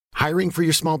Hiring for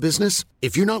your small business?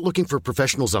 If you're not looking for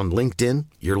professionals on LinkedIn,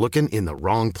 you're looking in the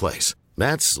wrong place.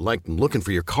 That's like looking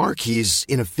for your car keys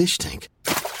in a fish tank.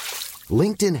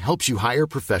 LinkedIn helps you hire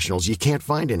professionals you can't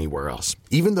find anywhere else,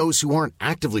 even those who aren't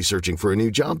actively searching for a new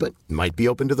job but might be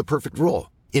open to the perfect role.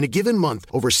 In a given month,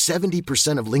 over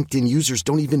 70% of LinkedIn users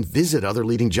don't even visit other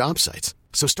leading job sites.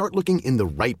 So start looking in the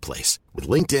right place. With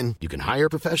LinkedIn, you can hire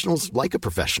professionals like a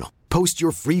professional. Post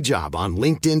your free job on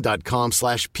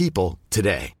linkedin.com/people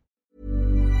today.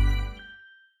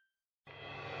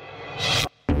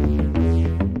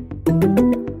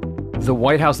 The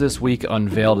White House this week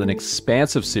unveiled an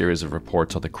expansive series of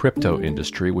reports on the crypto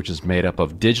industry, which is made up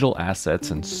of digital assets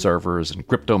and servers and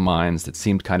crypto mines that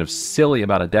seemed kind of silly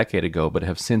about a decade ago, but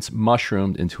have since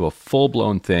mushroomed into a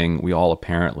full-blown thing we all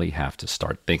apparently have to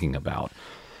start thinking about.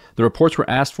 The reports were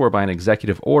asked for by an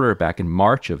executive order back in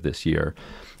March of this year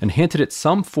and hinted at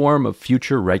some form of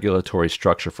future regulatory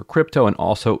structure for crypto and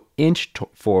also inched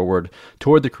forward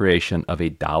toward the creation of a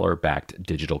dollar-backed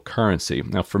digital currency.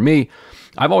 Now, for me,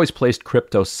 I've always placed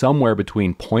crypto somewhere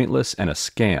between pointless and a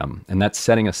scam, and that's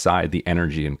setting aside the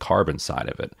energy and carbon side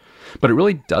of it. But it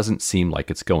really doesn't seem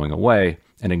like it's going away,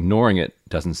 and ignoring it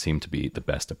doesn't seem to be the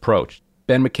best approach.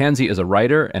 Ben McKenzie is a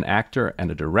writer, an actor, and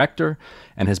a director,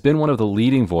 and has been one of the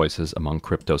leading voices among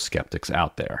crypto skeptics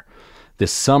out there.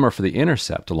 This summer for The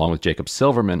Intercept, along with Jacob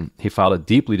Silverman, he filed a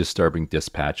deeply disturbing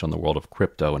dispatch on the world of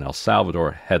crypto in El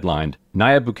Salvador, headlined,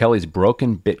 Nayib Bukele's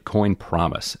Broken Bitcoin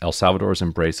Promise. El Salvador's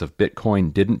embrace of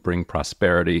Bitcoin didn't bring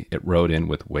prosperity, it rode in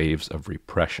with waves of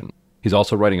repression. He's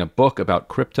also writing a book about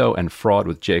crypto and fraud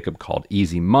with Jacob called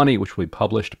Easy Money, which will be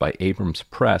published by Abrams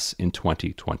Press in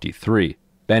 2023.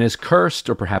 Ben is cursed,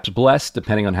 or perhaps blessed,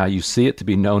 depending on how you see it, to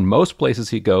be known most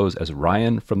places he goes as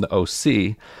Ryan from the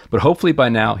OC, but hopefully by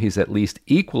now he's at least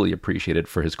equally appreciated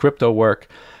for his crypto work.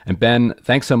 And Ben,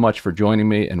 thanks so much for joining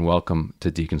me, and welcome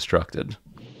to Deconstructed.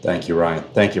 Thank you, Ryan.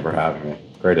 Thank you for having me.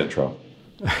 Great intro.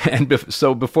 And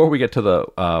so before we get to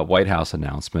the White House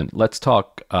announcement, let's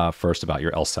talk first about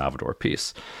your El Salvador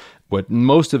piece. But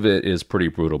most of it is pretty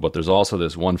brutal, but there's also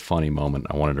this one funny moment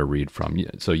I wanted to read from you.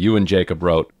 So you and Jacob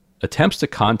wrote, attempts to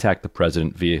contact the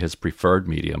president via his preferred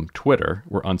medium, Twitter,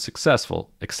 were unsuccessful,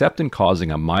 except in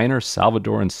causing a minor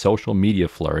Salvadoran social media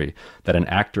flurry that an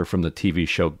actor from the TV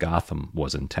show Gotham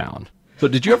was in town. So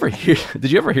did you ever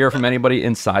hear from anybody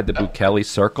inside the Bukele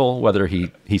circle, whether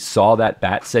he saw that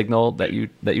bat signal that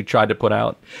you tried to put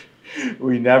out?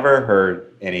 We never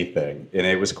heard anything, and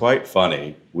it was quite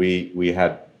funny. We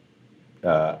had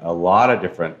a lot of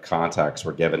different contacts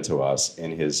were given to us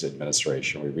in his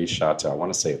administration. We reached out to, I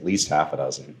want to say, at least half a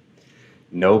dozen.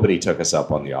 Nobody took us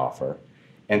up on the offer.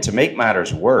 And to make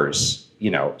matters worse,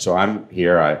 so I'm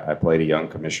here, I played a young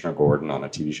Commissioner Gordon on a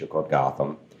TV show called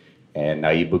Gotham. And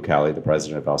Nayib Bukele, the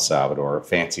president of El Salvador,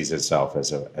 fancies himself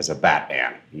as a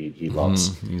Batman. He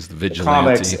loves he's the vigilante.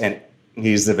 Comics, and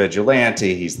he's the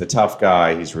vigilante. He's the tough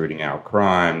guy. He's rooting out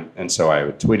crime. And so I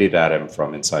tweeted at him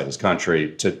from inside his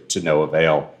country to no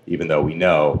avail, even though we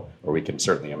know, or we can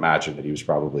certainly imagine, that he was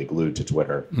probably glued to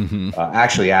Twitter.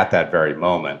 Actually, at that very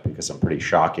moment, because some pretty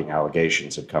shocking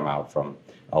allegations had come out from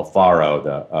El Faro,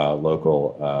 the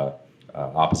local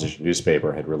opposition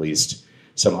newspaper, had released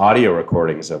some audio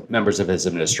recordings of members of his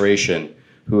administration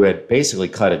who had basically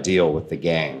cut a deal with the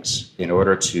gangs in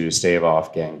order to stave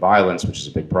off gang violence, which is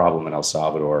a big problem in El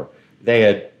Salvador. They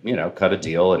had, cut a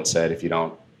deal and said, if you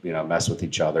don't, mess with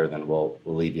each other, then we'll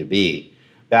leave you be.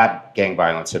 That gang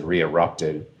violence had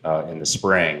re-erupted in the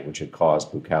spring, which had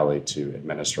caused Bukele to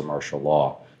administer martial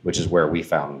law, which is where we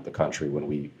found the country when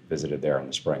we visited there in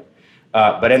the spring.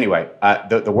 But anyway,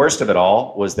 the worst of it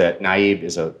all was that Nayib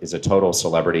is a total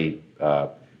celebrity.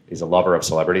 He's a lover of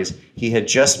celebrities. He had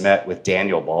just met with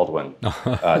Daniel Baldwin.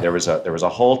 There was a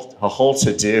whole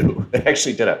to do.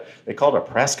 They called a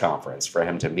press conference for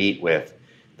him to meet with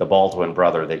the Baldwin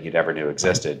brother that you never knew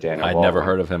existed, Daniel Baldwin. I'd never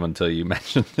heard of him until you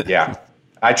mentioned it. Yeah,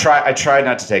 I tried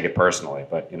not to take it personally,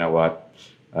 but you know what?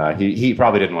 He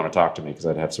probably didn't want to talk to me because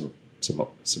I'd have some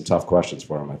tough questions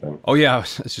for him, I think. Oh yeah, I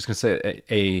was just gonna say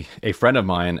a friend of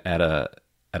mine at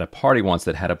a party once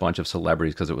that had a bunch of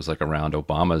celebrities, because it was like around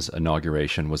Obama's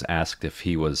inauguration, was asked if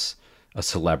he was a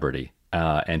celebrity,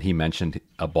 and he mentioned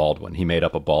a Baldwin. He made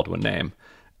up a Baldwin name,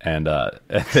 and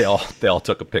they all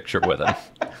took a picture with him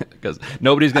because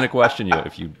nobody's going to question you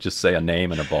if you just say a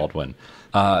name and a Baldwin.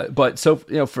 But so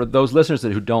for those listeners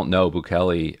who don't know,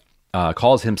 Bukele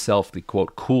calls himself the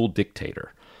quote cool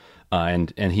dictator,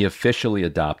 and he officially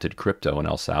adopted crypto in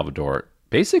El Salvador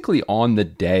basically on the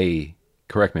day.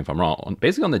 Correct me if I'm wrong.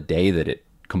 Basically on the day that it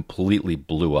completely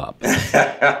blew up.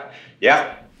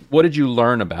 Yeah. what did you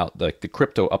learn about the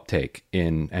crypto uptake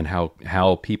and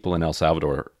how people in El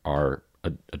Salvador are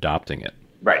adopting it?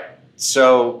 Right.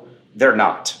 So they're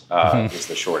not, is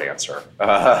the short answer.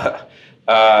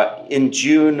 In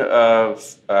June of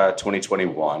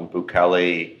 2021,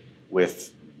 Bukele,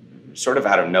 with sort of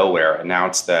out of nowhere,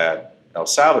 announced that El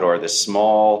Salvador, this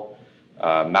small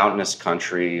mountainous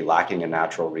country lacking in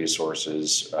natural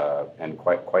resources and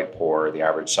quite poor, the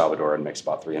average Salvadoran makes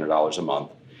about $300 a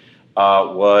month,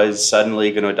 was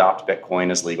suddenly going to adopt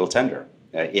Bitcoin as legal tender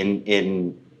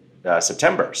in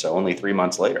September, so only 3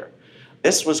 months later.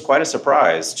 This was quite a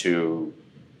surprise to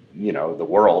the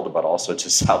world, but also to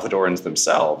Salvadorans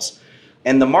themselves.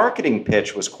 And the marketing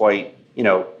pitch was quite,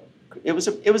 it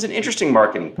was an interesting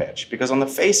marketing pitch because on the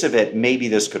face of it, maybe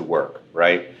this could work,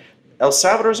 right? El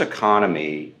Salvador's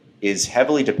economy is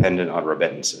heavily dependent on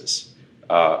remittances.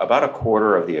 About a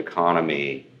quarter of the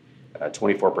economy,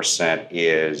 24%,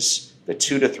 is the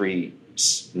 2 to 3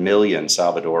 million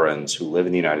Salvadorans who live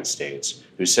in the United States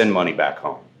who send money back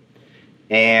home.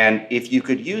 And if you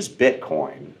could use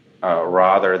Bitcoin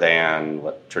rather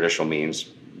than traditional means,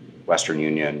 Western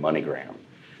Union, MoneyGram,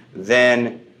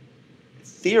 then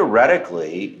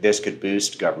theoretically this could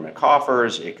boost government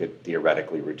coffers. It could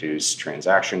theoretically reduce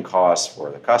transaction costs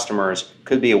for the customers.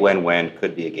 Could be a win-win,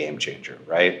 could be a game changer,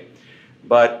 right?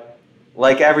 But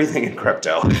like everything in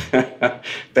crypto,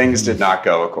 things did not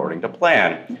go according to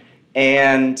plan.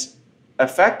 And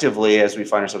effectively, as we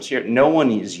find ourselves here, no one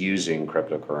is using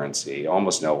cryptocurrency,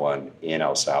 almost no one in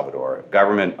El Salvador.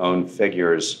 Government-owned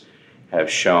figures have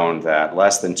shown that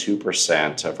less than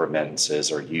 2% of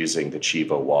remittances are using the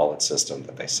Chivo wallet system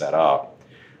that they set up.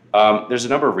 There's a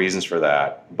number of reasons for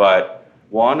that, but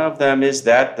one of them is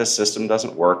that the system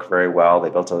doesn't work very well. They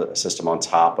built a system on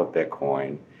top of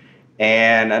Bitcoin.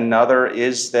 And another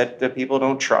is that the people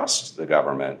don't trust the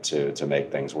government to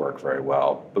make things work very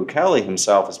well. Bukele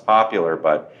himself is popular,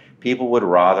 but people would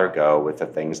rather go with the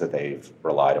things that they've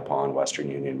relied upon, Western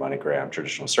Union, MoneyGram,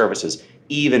 traditional services,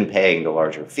 even paying the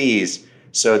larger fees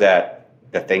so that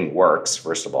the thing works,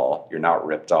 first of all, you're not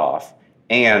ripped off,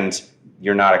 and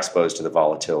you're not exposed to the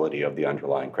volatility of the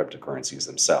underlying cryptocurrencies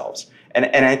themselves. And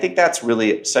I think that's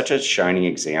really such a shining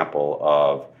example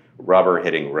of rubber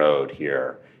hitting road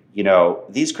here.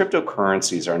 These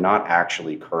cryptocurrencies are not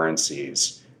actually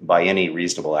currencies by any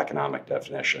reasonable economic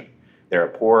definition. They're a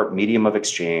poor medium of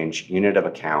exchange, unit of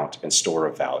account, and store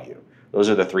of value. Those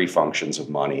are the three functions of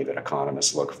money that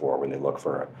economists look for when they look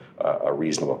for a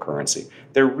reasonable currency.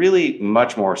 They're really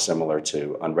much more similar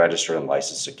to unregistered and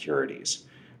licensed securities.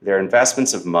 They're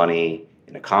investments of money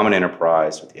in a common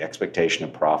enterprise with the expectation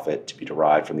of profit to be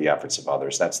derived from the efforts of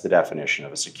others. That's the definition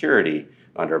of a security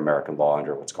under American law,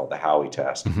 under what's called the Howey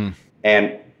test. Mm-hmm.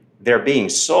 And they're being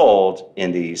sold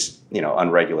in these,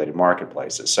 unregulated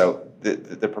marketplaces. So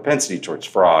the propensity towards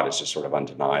fraud is just sort of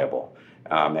undeniable.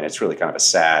 And it's really kind of a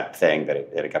sad thing that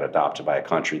it got adopted by a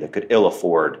country that could ill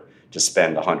afford to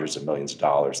spend the hundreds of millions of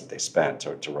dollars that they spent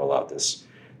to roll out this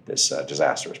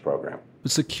disastrous program.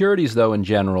 Securities, though, in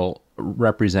general,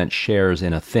 represent shares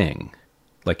in a thing,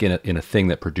 like in a thing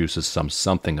that produces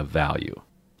something of value.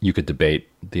 You could debate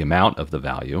the amount of the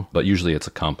value, but usually it's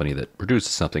a company that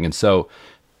produces something. And so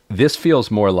this feels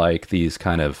more like these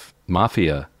kind of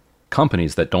mafia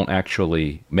companies that don't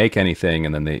actually make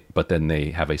anything, but then they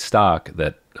have a stock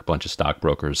that a bunch of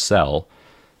stockbrokers sell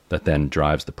that then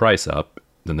drives the price up.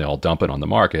 Then they all dump it on the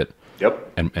market.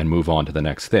 Yep. And move on to the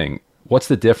next thing. What's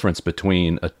the difference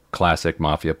between a classic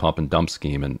mafia pump and dump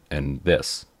scheme and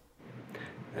this?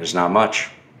 There's not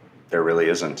much. There really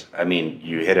isn't. I mean,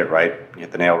 you hit it right. You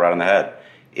hit the nail right on the head.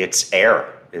 It's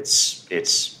air. It's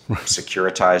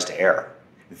securitized air.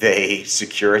 They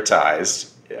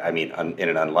securitized, in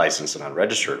an unlicensed and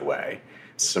unregistered way,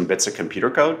 some bits of computer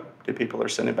code that people are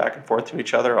sending back and forth to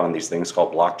each other on these things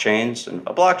called blockchains. And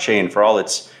a blockchain, for all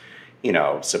its,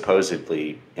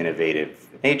 supposedly innovative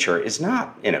nature, is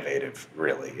not innovative,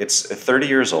 really. It's 30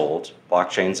 years old.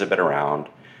 Blockchains have been around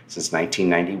since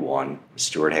 1991.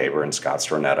 Stuart Haber and Scott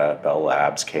Stornetta at Bell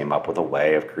Labs came up with a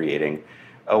way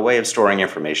of storing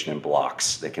information in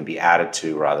blocks that can be added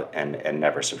to and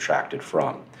never subtracted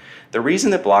from. The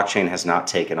reason that blockchain has not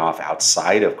taken off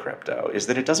outside of crypto is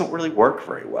that it doesn't really work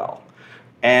very well.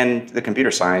 And the computer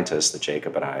scientists that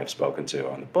Jacob and I have spoken to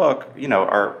on the book,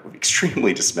 are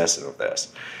extremely dismissive of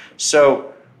this.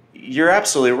 So you're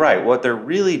absolutely right. What they're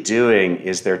really doing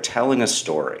is they're telling a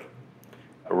story.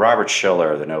 Robert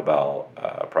Shiller, the Nobel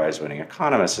Prize-winning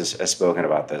economist, has spoken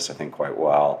about this, I think, quite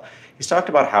well. He's talked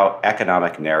about how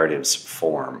economic narratives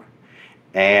form.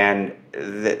 And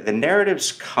the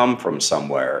narratives come from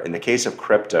somewhere. In the case of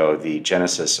crypto, the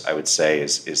genesis, I would say,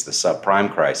 is the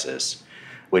subprime crisis.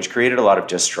 which created a lot of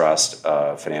distrust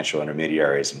of financial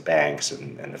intermediaries and banks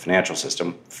and the financial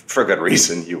system, for good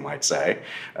reason, you might say.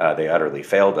 They utterly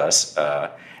failed us.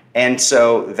 And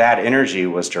so that energy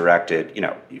was directed,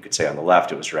 you could say on the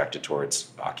left it was directed towards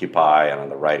Occupy, and on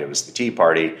the right it was the Tea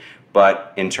Party.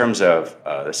 But in terms of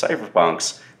the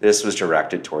cypherpunks, this was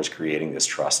directed towards creating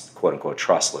this quote-unquote,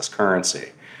 trustless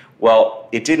currency. Well,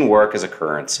 it didn't work as a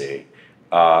currency,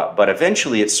 but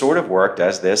eventually it sort of worked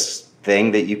as this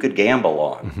thing that you could gamble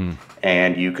on. Mm-hmm.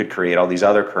 And you could create all these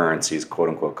other currencies,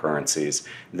 quote-unquote currencies,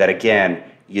 that, again,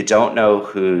 you don't know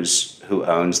who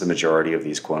owns the majority of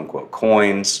these quote-unquote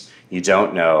coins. You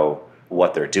don't know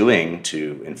what they're doing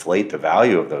to inflate the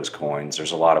value of those coins.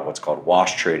 There's a lot of what's called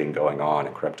wash trading going on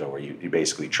in crypto, where you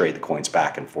basically trade the coins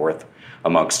back and forth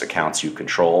amongst accounts you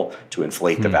control to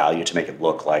inflate the value, to make it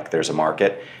look like there's a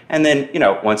market. And then,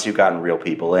 once you've gotten real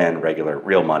people in,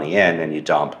 real money in, then you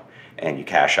dump and you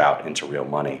cash out into real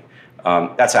money.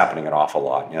 That's happening an awful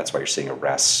lot. That's why you're seeing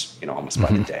arrests, almost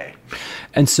by the day.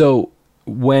 And so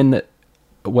when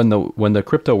the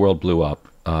crypto world blew up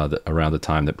around the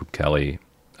time that Bukele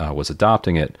was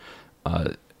adopting it,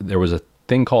 there was a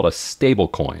thing called a stable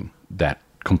coin that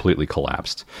completely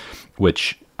collapsed,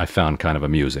 which I found kind of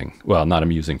amusing. Well, not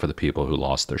amusing for the people who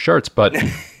lost their shirts, but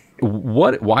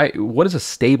what is a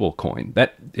stable coin?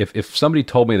 That if somebody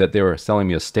told me that they were selling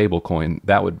me a stable coin,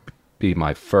 that would be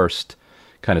my first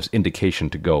kind of indication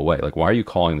to go away. Like, why are you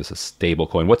calling this a stable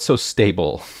coin? What's so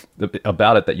stable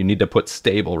about it that you need to put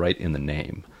stable right in the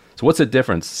name? So what's the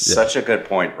difference? Such a good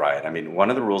point, Ryan. I mean, one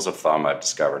of the rules of thumb I've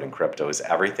discovered in crypto is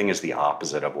everything is the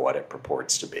opposite of what it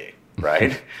purports to be,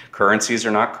 right? Currencies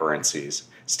are not currencies.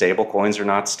 Stable coins are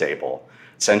not stable.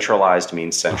 Centralized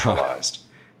means centralized.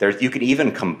 You can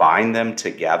even combine them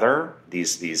together,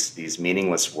 these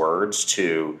meaningless words,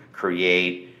 to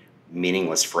create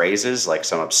meaningless phrases, like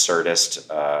some absurdist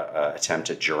attempt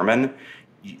at German.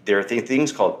 There are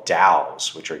things called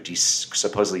DAOs, which are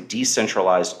supposedly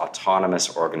decentralized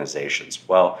autonomous organizations.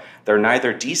 Well, they're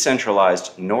neither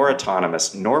decentralized nor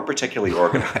autonomous nor particularly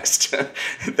organized.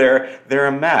 They're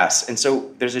a mess. And so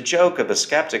there's a joke of the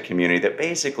skeptic community that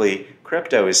basically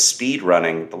crypto is speed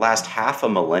running the last half a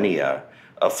millennia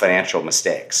of financial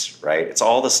mistakes, right? It's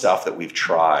all the stuff that we've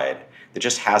tried that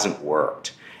just hasn't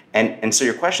worked. And so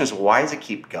your question is, why does it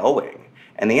keep going?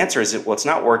 And the answer is, it's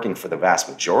not working for the vast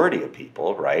majority of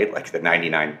people, right? Like the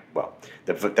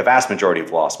vast majority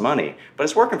have lost money, but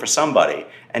it's working for somebody.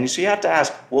 And so you have to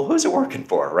ask, well, who's it working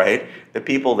for, right? The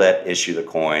people that issue the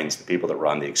coins, the people that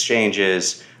run the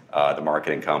exchanges, the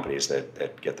marketing companies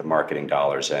that get the marketing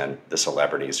dollars in, the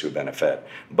celebrities who benefit.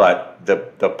 But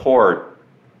the poor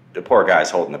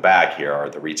guys holding the bag here are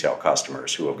the retail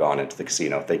customers who have gone into the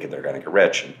casino thinking they're going to get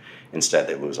rich, and instead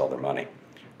they lose all their money.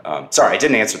 Sorry, I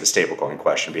didn't answer the stablecoin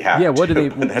question. Be happy. Yeah, what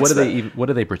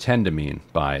do they pretend to mean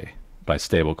by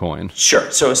stablecoin?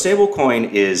 Sure. So a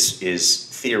stablecoin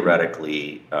is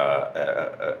theoretically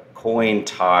a coin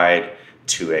tied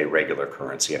to a regular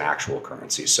currency, an actual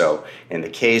currency. So in the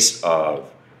case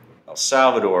of El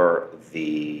Salvador,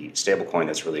 the stablecoin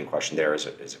that's really in question there is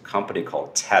a company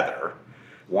called Tether.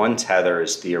 One Tether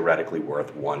is theoretically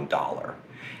worth $1.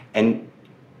 And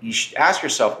you should ask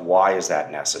yourself, why is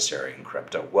that necessary in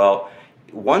crypto? Well,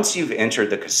 once you've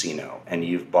entered the casino and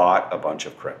you've bought a bunch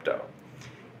of crypto,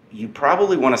 you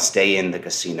probably want to stay in the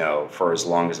casino for as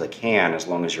long as they can, as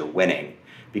long as you're winning.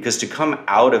 Because to come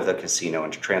out of the casino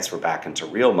and to transfer back into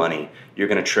real money, you're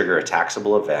going to trigger a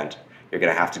taxable event. You're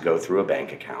going to have to go through a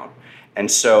bank account.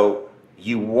 And so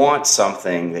you want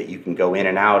something that you can go in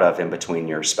and out of in between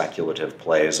your speculative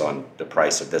plays on the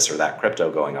price of this or that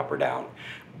crypto going up or down.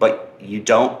 But you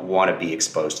don't want to be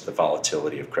exposed to the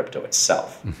volatility of crypto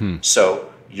itself. Mm-hmm.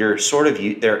 So you're sort of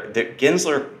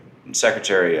Secretary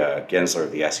Gensler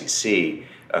of the SEC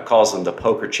calls them the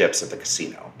poker chips at the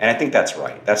casino. And I think that's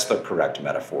right. That's the correct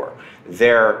metaphor.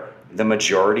 The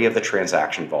majority of the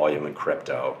transaction volume in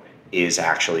crypto is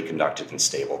actually conducted in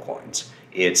stable coins.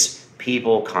 It's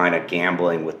people kind of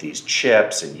gambling with these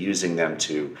chips and using them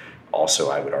to also,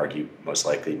 I would argue, most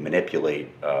likely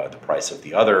manipulate the price of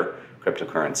the other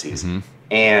cryptocurrencies. Mm-hmm.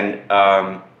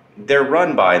 And they're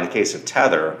run by, in the case of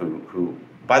Tether, who,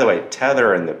 by the way,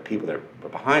 Tether and the people that are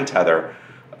behind Tether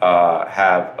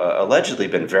have allegedly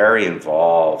been very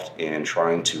involved in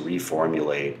trying to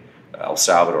reformulate El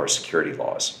Salvador's security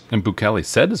laws. And Bukele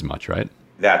said as much, right?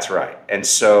 That's right. And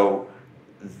so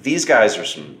these guys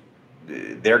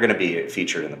they're going to be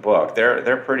featured in the book.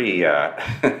 They're pretty,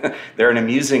 they're an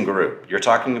amusing group. You're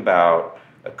talking about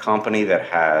a company that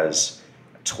has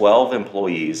 12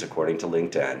 employees, according to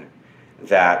LinkedIn,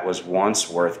 that was once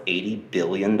worth $80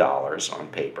 billion on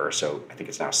paper. So I think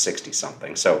it's now 60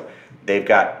 something. So they've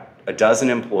got a dozen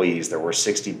employees. They're worth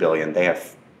 60 billion. They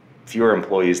have fewer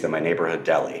employees than my neighborhood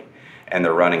deli, and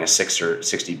they're running a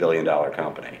 $60 billion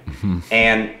company. Mm-hmm.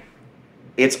 And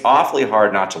it's awfully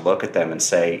hard not to look at them and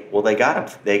say, well, they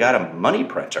got a money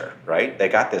printer, right? They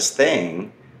got this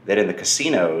thing that in the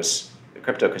casinos, the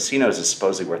crypto casinos, is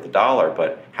supposedly worth $1,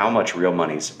 but how much real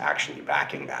money's actually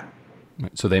backing that?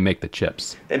 So they make the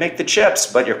chips. They make the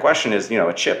chips, but your question is,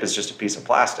 a chip is just a piece of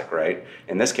plastic, right?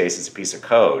 In this case, it's a piece of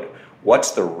code.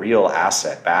 What's the real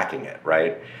asset backing it,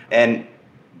 right? And,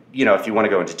 if you want to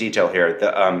go into detail here,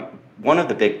 one of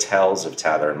the big tells of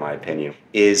Tether, in my opinion,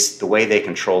 is the way they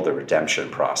control the redemption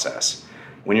process.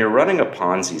 When you're running a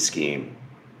Ponzi scheme,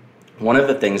 one of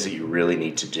the things that you really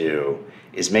need to do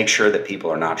is make sure that people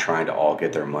are not trying to all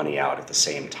get their money out at the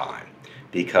same time,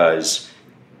 because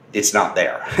it's not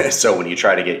there. So when you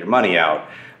try to get your money out,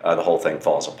 the whole thing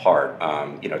falls apart.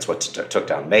 It's what took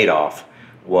down Madoff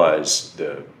was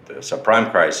the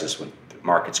subprime crisis. When the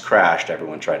markets crashed,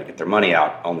 everyone tried to get their money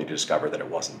out, only to discover that it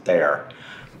wasn't there.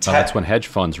 That's when hedge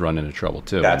funds run into trouble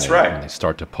too. That's right. When they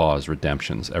start to pause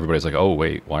redemptions, everybody's like, "Oh,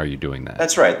 wait, why are you doing that?"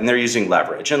 That's right, and they're using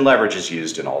leverage, and leverage is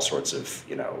used in all sorts of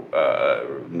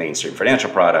mainstream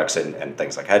financial products and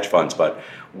things like hedge funds. But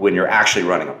when you're actually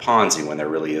running a Ponzi, when there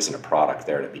really isn't a product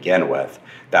there to begin with,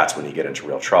 that's when you get into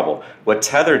real trouble. What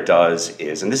Tether does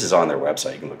is, and this is on their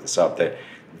website, you can look this up, that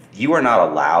you are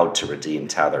not allowed to redeem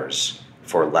Tethers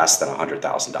for less than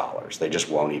 $100,000. They just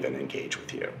won't even engage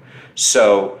with you.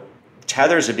 So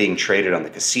Tethers are being traded on the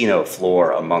casino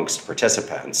floor amongst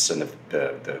participants, and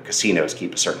the casinos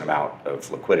keep a certain amount of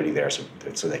liquidity there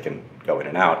so they can go in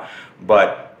and out.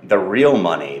 But the real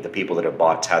money, the people that have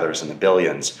bought Tethers in the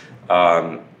billions,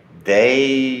 a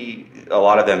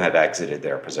lot of them have exited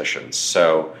their positions.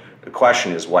 So the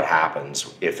question is, what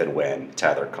happens if and when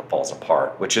Tether falls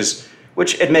apart, which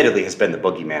admittedly has been the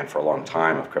boogeyman for a long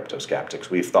time of crypto skeptics.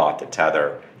 We've thought that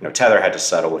Tether had to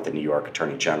settle with the New York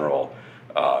Attorney General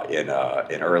in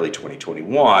early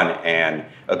 2021 and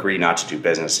agree not to do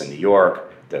business in New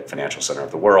York, the financial center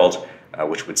of the world,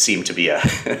 which would seem to be a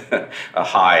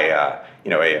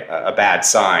bad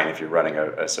sign if you're running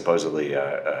a supposedly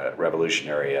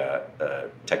revolutionary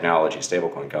technology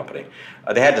stablecoin company.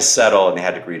 They had to settle, and they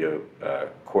had to agree to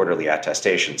quarterly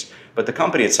attestations, but the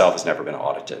company itself has never been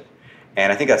audited.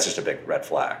 And I think that's just a big red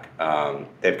flag.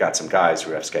 They've got some guys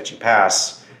who have sketchy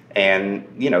pasts, and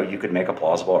you could make a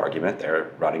plausible argument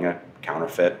they're running a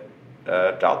counterfeit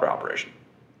dollar operation.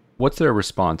 What's their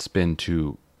response been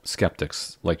to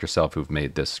skeptics like yourself who've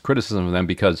made this criticism of them?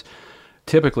 Because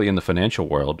typically in the financial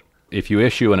world, if you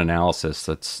issue an analysis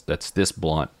that's this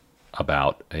blunt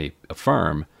about a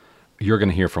firm, you're going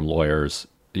to hear from lawyers.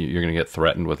 You're going to get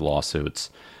threatened with lawsuits.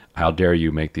 How dare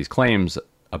you make these claims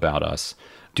about us?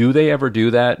 Do they ever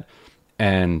do that?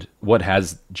 And what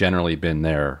has generally been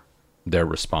their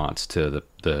response to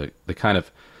the kind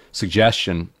of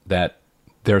suggestion that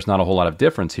there's not a whole lot of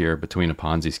difference here between a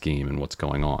Ponzi scheme and what's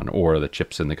going on, or the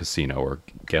chips in the casino, or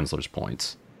Gensler's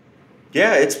points?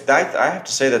 Yeah, I have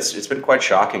to say it's been quite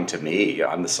shocking to me.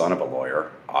 I'm the son of a lawyer.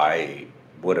 I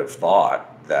would have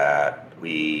thought that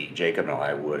Jacob and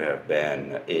I would have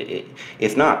been,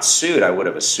 if not sued, I would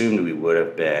have assumed we would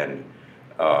have been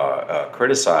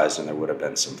criticized, and there would have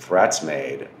been some threats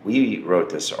made. We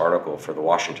wrote this article for the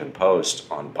Washington Post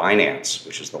on Binance,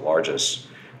 which is the largest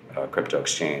crypto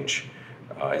exchange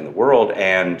in the world,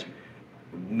 and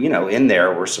in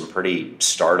there were some pretty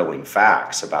startling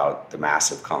facts about the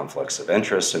massive conflicts of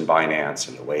interest in Binance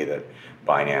and the way that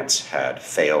Binance had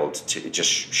failed to just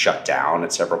shut down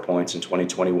at several points in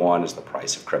 2021 as the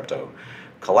price of crypto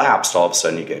collapsed. All of a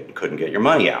sudden, you couldn't get your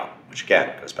money out, which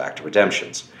again goes back to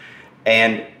redemptions.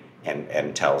 And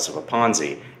tells of a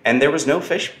Ponzi, and there was no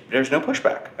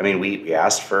pushback. I mean, we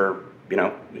asked for, there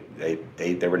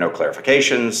were no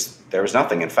clarifications. There was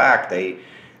nothing. In fact,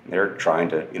 they're trying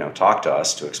to talk to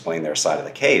us to explain their side of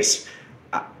the case.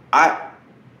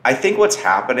 I think what's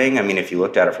happening, I mean, if you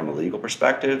looked at it from a legal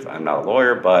perspective, I'm not a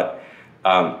lawyer, but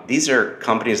these are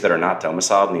companies that are not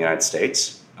domiciled in the United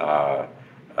States.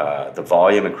 The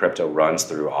volume in crypto runs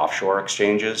through offshore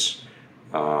exchanges.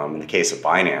 In the case of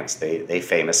Binance, they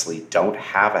famously don't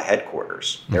have a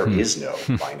headquarters. There is no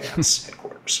Binance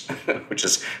headquarters, which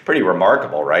is pretty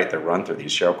remarkable, right? They're run through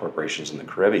these shell corporations in the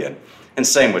Caribbean. And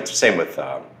same with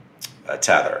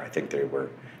Tether. I think they were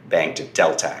banked at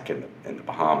Deltac in the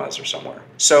Bahamas or somewhere.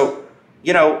 So,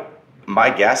 my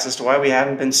guess as to why we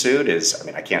haven't been sued is, I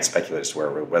mean, I can't speculate as to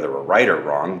whether we're right or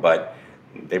wrong, but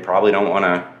they probably don't want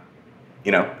to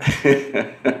You know,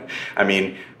 I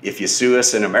mean, if you sue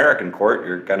us in American court,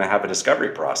 you're going to have a discovery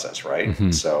process, right? Mm-hmm.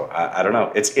 So I don't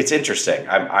know. It's interesting.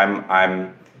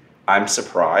 I'm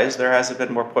surprised there hasn't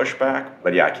been more pushback,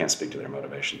 but yeah, I can't speak to their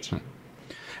motivations.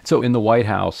 So in the White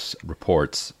House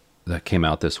reports that came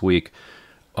out this week,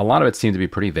 a lot of it seemed to be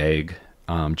pretty vague,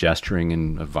 gesturing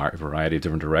in a variety of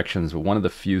different directions. But one of the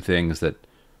few things that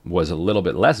was a little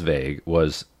bit less vague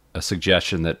was a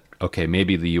suggestion that, okay,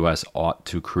 maybe the U.S. ought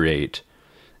to create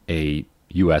a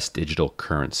U.S. digital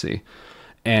currency.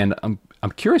 And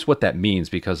I'm curious what that means,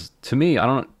 because to me, I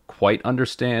don't quite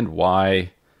understand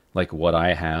why, like, what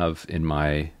I have in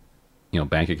my,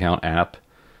 bank account app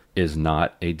is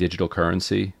not a digital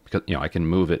currency, because, I can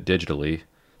move it digitally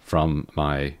from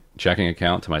my checking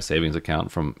account to my savings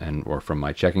account, or from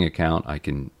my checking account. I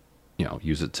can,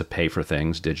 use it to pay for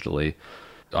things digitally.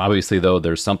 Obviously, though,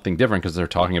 there's something different because they're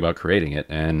talking about creating it,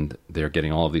 and they're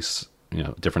getting all of these,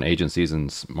 different agencies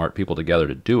and smart people together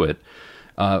to do it.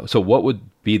 So what would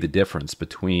be the difference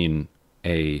between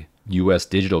a U.S.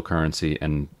 digital currency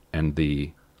and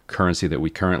the currency that we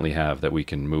currently have that we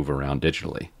can move around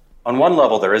digitally? On one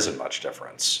level, there isn't much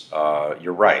difference.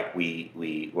 You're right.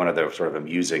 We one of the sort of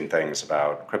amusing things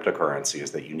about cryptocurrency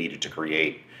is that you needed to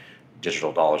create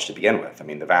digital dollars to begin with. I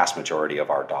mean, the vast majority of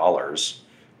our dollars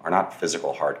are not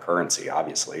physical hard currency,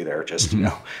 obviously. They're just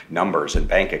numbers in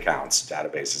bank accounts,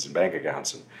 databases in bank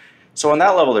accounts. And so on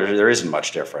that level, there isn't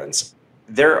much difference.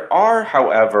 There are,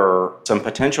 however, some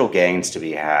potential gains to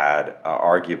be had,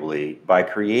 arguably, by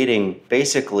creating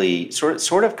basically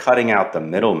sort of cutting out the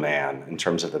middleman in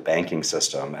terms of the banking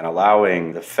system and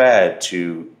allowing the Fed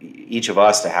each of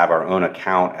us to have our own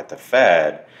account at the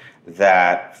Fed.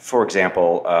 That, for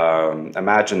example,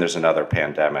 imagine there's another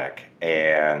pandemic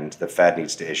and the Fed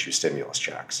needs to issue stimulus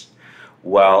checks.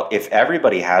 Well, if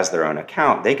everybody has their own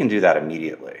account, they can do that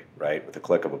immediately, right, with a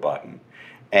click of a button.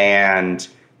 And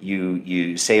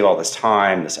you save all this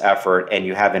time, this effort, and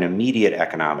you have an immediate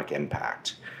economic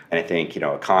impact. And I think,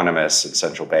 economists and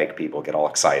central bank people get all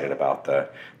excited about the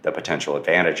potential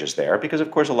advantages there because,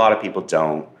 of course, a lot of people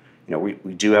don't.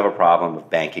 We do have a problem of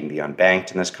banking the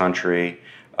unbanked in this country.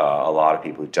 A lot of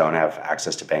people who don't have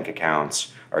access to bank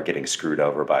accounts are getting screwed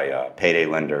over by payday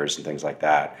lenders and things like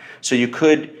that. So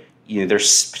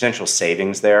there's potential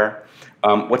savings there.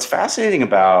 What's fascinating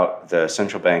about the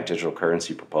central bank digital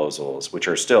currency proposals, which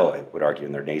are still, I would argue,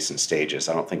 in their nascent stages,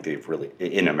 I don't think they've really,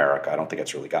 in America, I don't think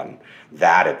it's really gotten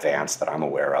that advanced that I'm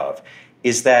aware of,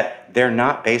 is that they're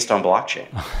not based on blockchain.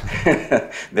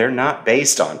 They're not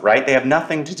based on, right? They have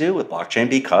nothing to do with blockchain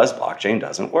because blockchain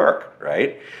doesn't work,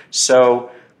 right? So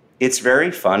it's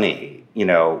very funny,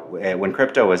 when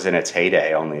crypto was in its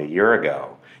heyday only a year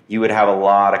ago, you would have a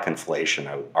lot of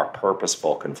conflation, our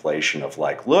purposeful conflation of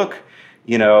like, look,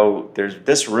 there's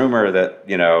this rumor that,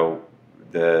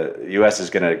 the U.S.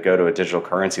 is going to go to a digital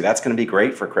currency. That's going to be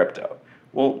great for crypto.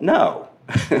 Well, no,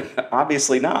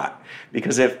 obviously not.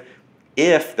 Because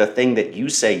if the thing that you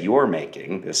say you're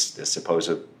making, this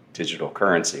supposed digital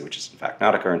currency, which is in fact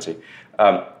not a currency,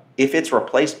 if it's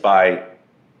replaced by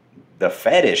the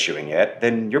Fed issuing it,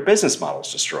 then your business model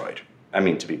is destroyed. I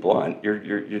mean, to be blunt,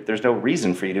 there's no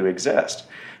reason for you to exist.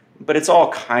 But it's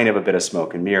all kind of a bit of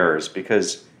smoke and mirrors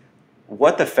because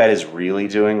what the Fed is really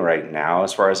doing right now,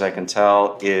 as far as I can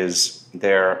tell, is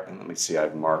let me see,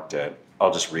 I've marked it.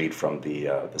 I'll just read from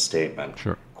the statement.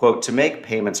 Sure. Quote, to make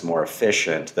payments more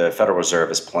efficient, the Federal Reserve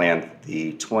has planned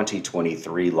the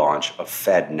 2023 launch of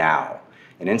FedNow,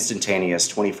 an instantaneous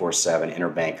 24/7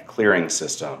 interbank clearing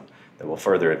system that will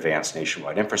further advance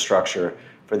nationwide infrastructure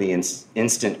for the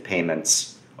instant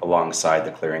payments alongside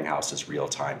the clearinghouse's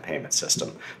real-time payment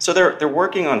system. So they're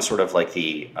working on sort of like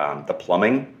the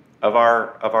plumbing of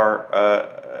our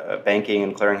banking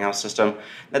and clearinghouse system.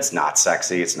 That's not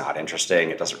sexy. It's not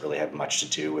interesting. It doesn't really have much to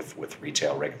do with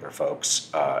retail, regular folks'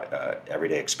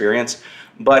 everyday experience.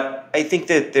 But I think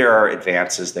that there are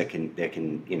advances that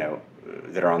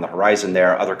that are on the horizon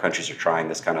there. Other countries are trying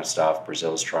this kind of stuff.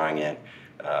 Brazil's trying it.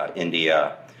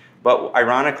 India. But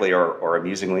ironically or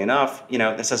amusingly enough,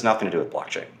 this has nothing to do with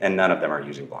blockchain, and none of them are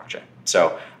using blockchain.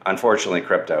 So unfortunately,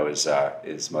 crypto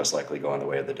is most likely going the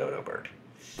way of the dodo bird.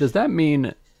 Does that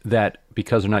mean that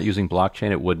because they're not using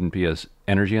blockchain, it wouldn't be as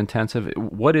energy intensive?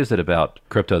 What is it about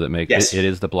crypto that makes it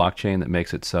is the blockchain that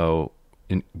makes it so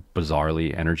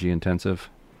bizarrely energy intensive?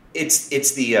 It's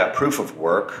the proof of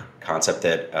work concept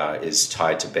that is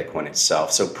tied to Bitcoin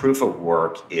itself. So proof of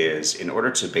work is in order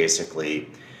to basically,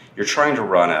 you're trying to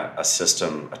run a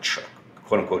system,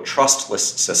 quote unquote trustless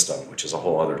system, which is a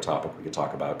whole other topic we could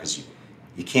talk about because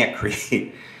you can't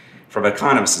create, from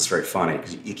economists it's very funny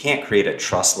because you can't create a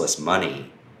trustless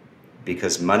money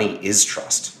because money is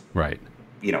trust. Right.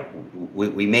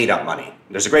 we made up money.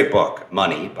 There's a great book,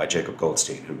 Money, by Jacob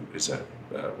Goldstein, who is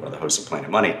one of the hosts of Planet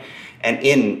Money. And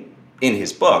in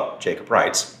his book, Jacob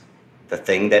writes, the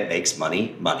thing that makes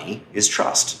money is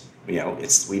trust.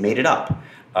 We made it up.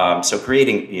 So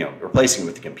replacing it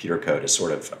with the computer code is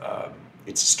sort of,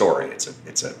 it's a story. It's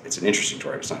an interesting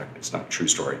story. It's not a true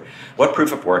story. What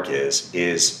proof of work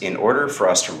is in order for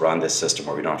us to run this system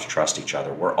where we don't have to trust each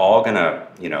other, we're all going to,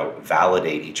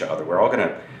 validate each other. We're all going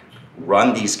to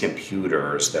run these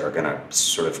computers that are going to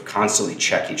sort of constantly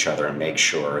check each other and make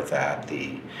sure that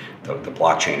the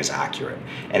blockchain is accurate.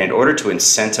 And in order to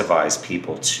incentivize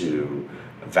people to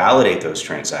validate those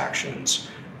transactions,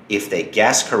 if they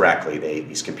guess correctly,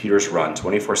 these computers run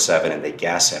 24/7 and they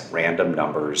guess at random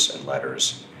numbers and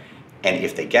letters. And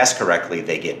if they guess correctly,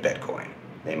 they get Bitcoin.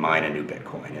 They mine a new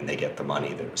Bitcoin and they get the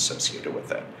money that's associated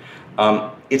with it.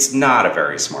 It's not a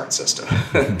very smart system,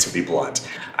 to be blunt.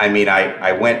 I mean,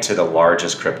 I went to the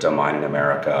largest crypto mine in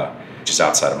America, just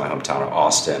outside of my hometown of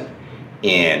Austin,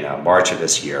 in March of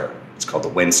this year. It's called the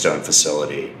Windstone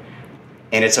facility.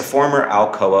 And it's a former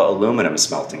Alcoa aluminum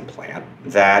smelting plant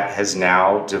that has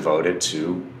now devoted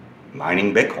to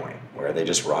mining Bitcoin, where they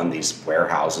just run these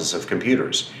warehouses of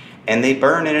computers. And they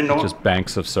burn an enormous... Just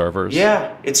banks of servers.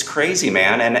 Yeah, it's crazy,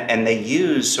 man. And they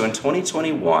so in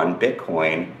 2021,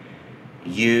 Bitcoin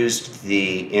used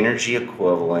the energy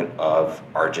equivalent of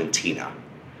Argentina.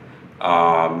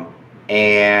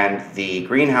 And the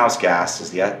greenhouse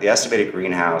gases, the estimated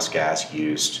greenhouse gas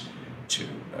used to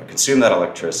consume that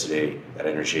electricity, that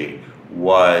energy,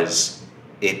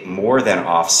 it more than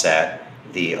offset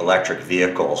the electric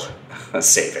vehicle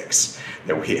savings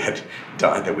that we had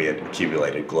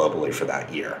accumulated globally for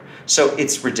that year. So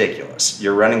it's ridiculous.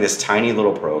 You're running this tiny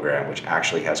little program which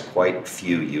actually has quite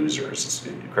few users.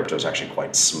 Crypto is actually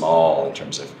quite small in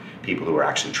terms of people who are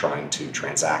actually trying to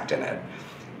transact in it.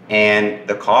 And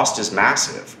the cost is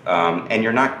massive. And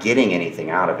you're not getting anything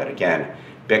out of it. Again,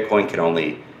 Bitcoin can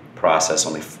only process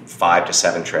 5 to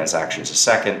 7 transactions a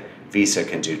second. Visa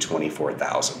can do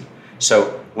 24,000.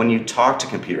 So when you talk to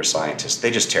computer scientists,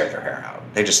 they just tear their hair out.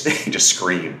 They just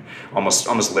scream, almost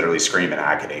literally scream in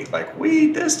agony, like,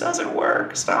 this doesn't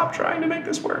work. Stop trying to make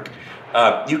this work.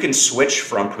 You can switch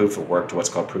from proof of work to what's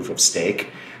called proof of stake,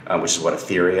 which is what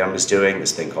Ethereum is doing,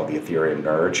 this thing called the Ethereum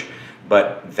merge.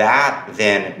 But that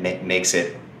then makes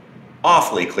it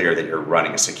awfully clear that you're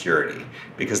running a security,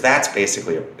 because that's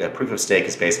basically a proof of stake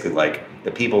is basically like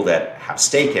the people that have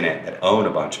stake in it, that own a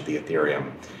bunch of the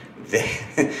Ethereum,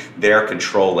 they're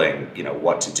controlling,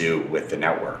 what to do with the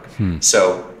network.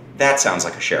 So that sounds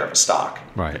like a share of a stock,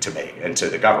 right, to me and to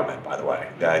the government, by the way.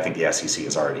 I think the SEC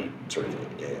has already sort of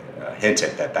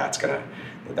hinted that that's going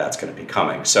to be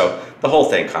coming. So the whole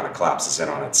thing kind of collapses in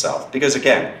on itself, because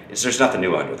again, there's nothing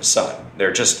new under the sun.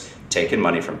 They're just taking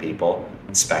money from people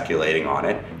and speculating on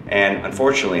it. And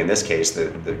unfortunately, in this case,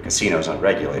 the casino is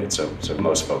unregulated, so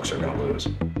most folks are going to lose.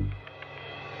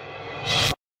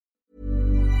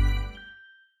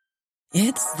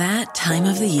 It's that time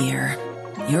of the year.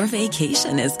 Your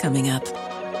vacation is coming up.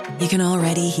 You can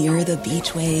already hear the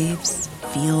beach waves,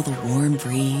 feel the warm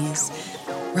breeze,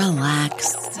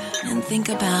 relax, and think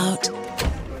about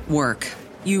work.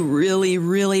 You really,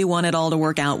 really want it all to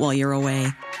work out while you're away.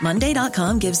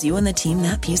 Monday.com gives you and the team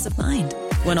that peace of mind.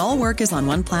 When all work is on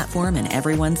one platform and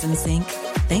everyone's in sync,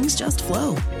 things just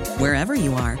flow. Wherever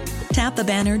you are, tap the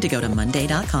banner to go to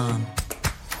Monday.com.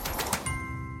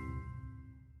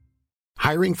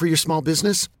 Hiring for your small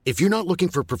business? If you're not looking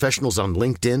for professionals on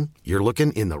LinkedIn, you're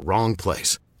looking in the wrong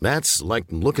place. That's like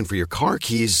looking for your car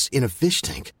keys in a fish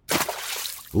tank.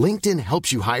 LinkedIn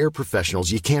helps you hire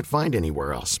professionals you can't find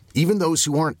anywhere else, even those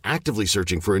who aren't actively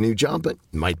searching for a new job but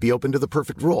might be open to the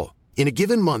perfect role. In a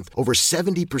given month, over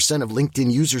 70% of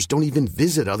LinkedIn users don't even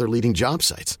visit other leading job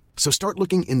sites. So start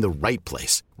looking in the right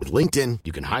place. With LinkedIn,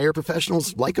 you can hire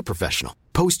professionals like a professional.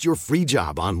 Post your free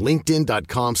job on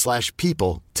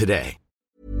linkedin.com/people today.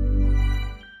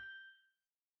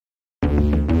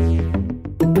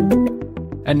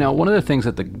 And now one of the things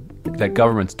that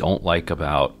governments don't like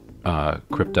about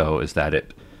crypto is that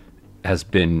it has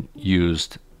been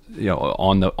used,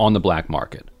 on the black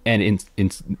market, and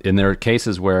in there are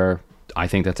cases where I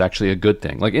think that's actually a good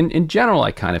thing. Like in general,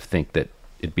 I kind of think that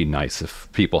it'd be nice if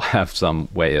people have some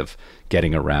way of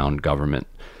getting around government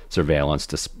surveillance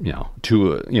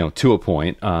to a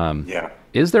point.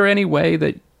 Is there any way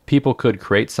that people could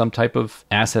create some type of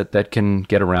asset that can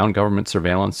get around government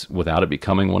surveillance without it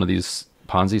becoming one of these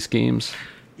Ponzi schemes?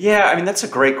 Yeah, I mean, that's a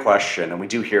great question, and we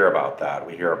do hear about that.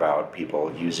 We hear about people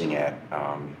using it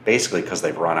basically because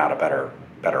they've run out of better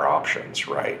better options,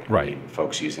 right? Right. I mean,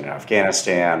 folks using it in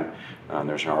Afghanistan.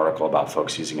 There's an article about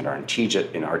folks using it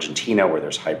in Argentina, where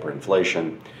there's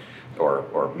hyperinflation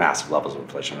or massive levels of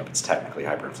inflation. I don't know if it's technically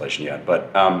hyperinflation yet,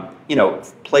 but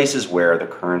places where the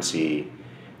currency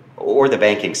or the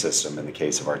banking system, in the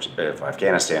case of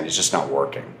Afghanistan, is just not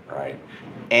working, right?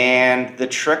 And the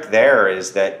trick there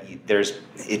is that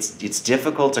it's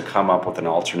difficult to come up with an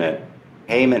alternate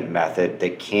payment method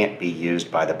that can't be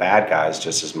used by the bad guys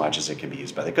just as much as it can be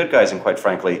used by the good guys. And quite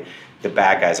frankly, the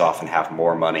bad guys often have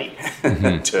more money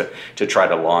to try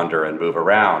to launder and move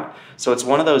around. So it's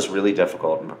one of those really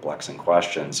difficult and perplexing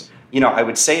questions. I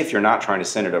would say if you're not trying to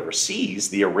send it overseas,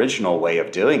 the original way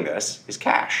of doing this is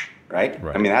cash, right?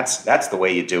 I mean, that's the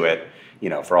way you do it,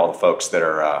 for all the folks that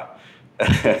are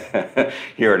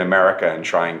here in America and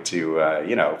trying to,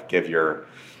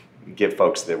 give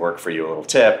folks that work for you a little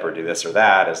tip or do this or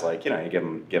that, is like, you give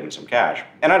them some cash.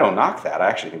 And I don't knock that. I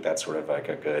actually think that's sort of like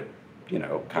a good,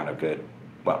 kind of good,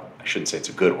 well, I shouldn't say it's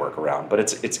a good workaround, but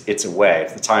it's a way,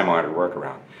 it's the time-honored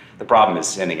workaround. The problem is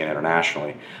sending it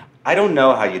internationally. I don't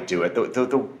know how you do it.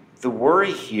 The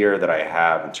worry here that I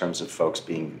have in terms of folks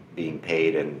being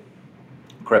paid in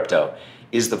crypto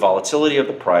is the volatility of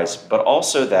the price, but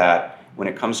also that when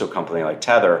it comes to a company like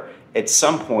Tether, at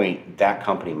some point that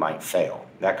company might fail.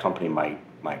 That company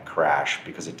might crash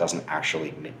because it doesn't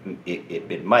actually,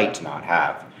 it might not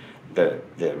have the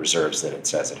reserves that it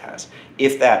says it has.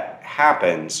 If that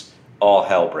happens, all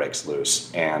hell breaks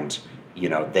loose, and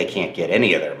they can't get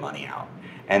any of their money out.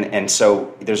 And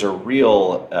so there's a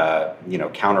real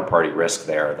counterparty risk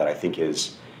there that I think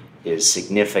is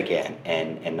significant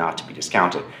and not to be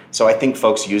discounted. So I think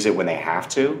folks use it when they have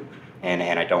to.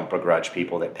 And I don't begrudge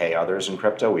people that pay others in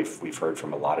crypto. We've heard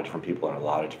from a lot of different people in a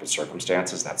lot of different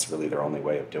circumstances. That's really their only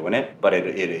way of doing it. But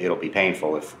it'll be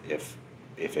painful if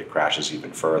it crashes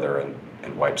even further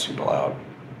and wipes people out.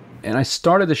 And I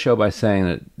started the show by saying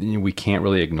that we can't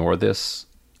really ignore this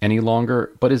any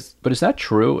longer. But is that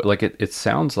true? Like it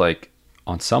sounds like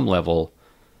on some level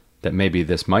that maybe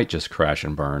this might just crash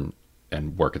and burn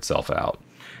and work itself out.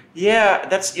 Yeah,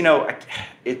 that's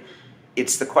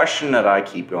It's the question that I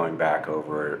keep going back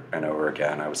over and over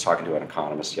again. I was talking to an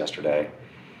economist yesterday,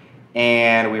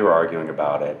 and we were arguing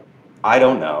about it. I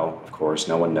don't know, of course.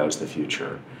 No one knows the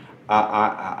future.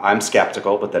 I'm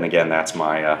skeptical, but then again, that's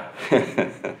my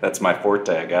that's my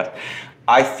forte, I guess.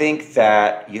 I think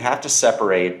that you have to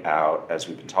separate out, as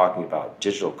we've been talking about,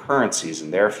 digital currencies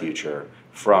and their future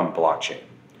from blockchain.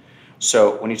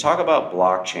 So when you talk about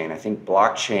blockchain, I think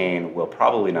blockchain will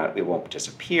probably not, it won't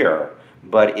disappear,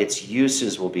 but its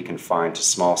uses will be confined to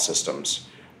small systems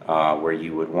where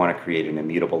you would want to create an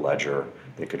immutable ledger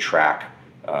that could track,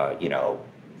 the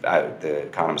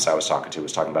economist I was talking to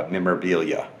was talking about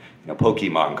memorabilia,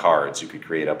 Pokemon cards. You could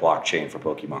create a blockchain for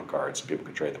Pokemon cards. People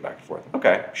could trade them back and forth.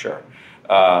 Okay, sure.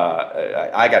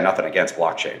 I got nothing against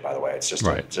blockchain, by the way. It's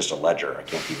just a ledger. I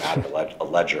can't be mad at a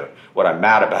ledger. What I'm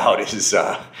mad about is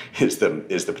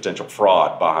the potential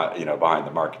fraud behind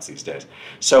the markets these days.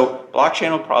 So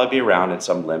blockchain will probably be around in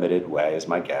some limited way, is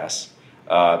my guess.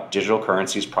 Digital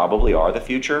currencies probably are the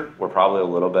future. We're probably a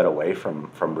little bit away from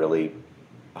really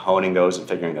honing those and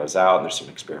figuring those out. And there's some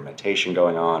experimentation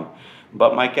going on.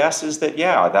 But my guess is that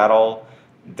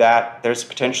that there's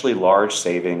potentially large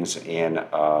savings in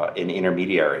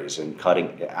intermediaries and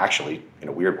cutting, actually, in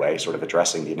a weird way, sort of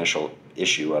addressing the initial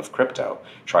issue of crypto,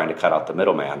 trying to cut out the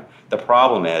middleman. The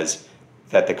problem is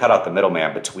that they cut out the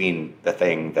middleman between the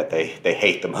thing that they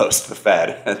hate the most, the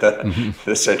Fed,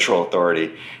 the central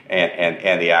authority,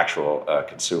 and the actual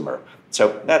consumer.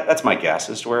 So that's my guess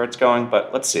as to where it's going,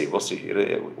 but let's see. We'll see.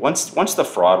 Once the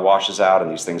fraud washes out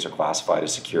and these things are classified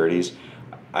as securities,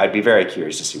 I'd be very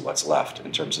curious to see what's left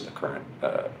in terms of the current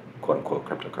quote-unquote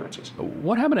cryptocurrencies.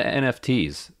 What happened to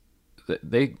NFTs?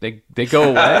 They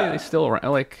go away? They still around?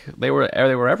 Like they were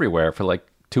everywhere for like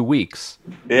 2 weeks.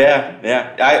 Yeah.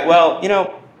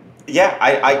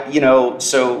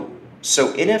 So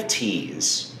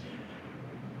NFTs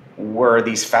were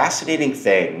these fascinating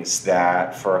things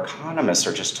that for economists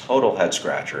are just total head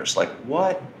scratchers. Like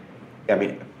what? I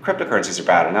mean, cryptocurrencies are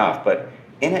bad enough, but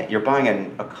in it, you're buying a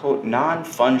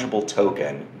non-fungible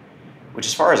token, which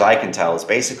as far as I can tell is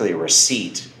basically a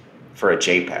receipt for a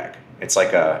JPEG. It's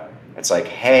like,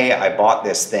 hey, I bought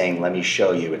this thing, let me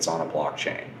show you it's on a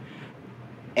blockchain.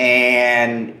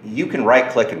 And you can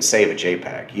right-click and save a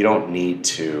JPEG. You don't need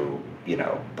to,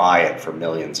 buy it for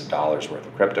millions of dollars worth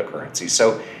of cryptocurrency.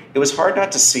 So it was hard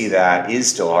not to see that, is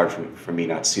still hard for me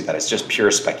not to see that. It's just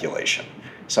pure speculation.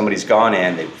 Somebody's gone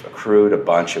in, they've accrued a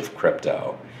bunch of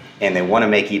crypto, and they want to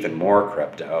make even more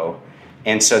crypto.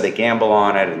 And so they gamble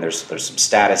on it, and there's some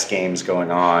status games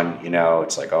going on.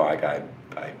 It's like, oh, I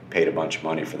paid a bunch of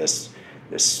money for this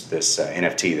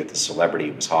NFT that the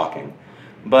celebrity was hawking.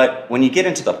 But when you get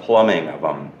into the plumbing of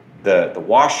them, the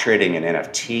wash trading in the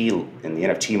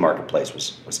NFT marketplace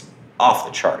was off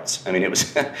the charts. I mean, it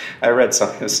was. I read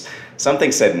something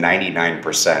said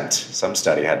 99%. Some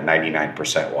study had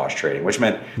 99% wash trading, which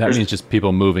meant that means just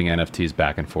people moving NFTs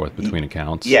back and forth between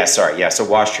accounts. Yeah, sorry. Yeah, so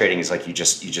wash trading is like you're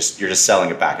just selling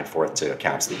it back and forth to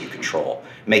accounts that you control,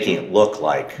 making it look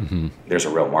like there's a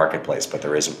real marketplace, but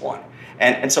there isn't one.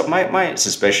 And so my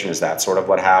suspicion is that sort of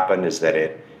what happened is that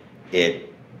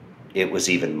it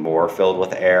was even more filled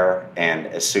with air, and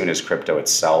as soon as crypto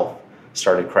itself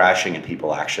started crashing and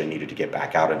people actually needed to get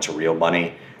back out into real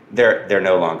money, they're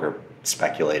no longer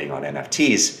speculating on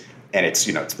NFTs, and it's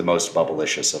the most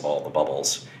bubblicious of all the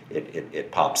bubbles. It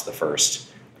pops the first,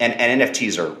 and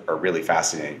NFTs are really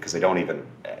fascinating because they don't even,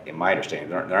 in my understanding,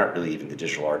 they're not really even the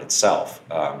digital art itself,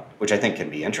 which I think can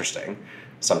be interesting.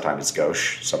 Sometimes it's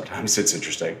gauche, sometimes it's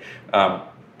interesting,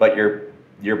 but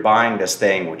you're buying this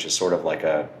thing which is sort of like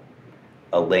a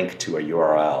link to a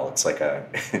URL. It's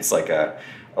like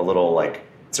a little, like,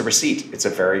 it's a receipt. It's a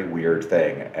very weird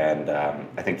thing, and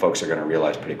I think folks are going to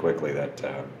realize pretty quickly that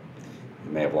they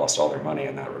may have lost all their money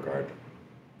in that regard.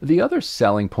 The other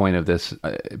selling point of this,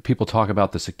 people talk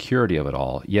about the security of it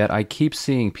all, yet I keep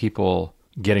seeing people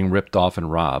getting ripped off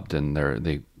and robbed,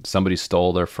 and somebody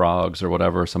stole their frogs or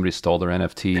whatever, somebody stole their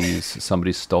NFTs,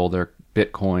 somebody stole their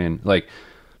Bitcoin. Like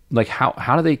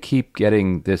how do they keep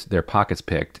getting their pockets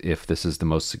picked if this is the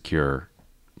most secure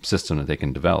system that they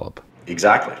can develop?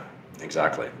 Exactly.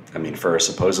 I mean, for a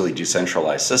supposedly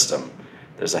decentralized system,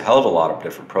 there's a hell of a lot of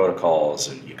different protocols,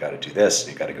 and you got to do this,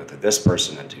 and you got to go through this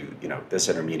person and do this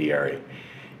intermediary.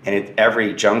 And at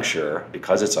every juncture,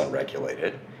 because it's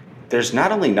unregulated, there's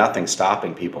not only nothing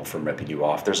stopping people from ripping you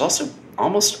off, there's also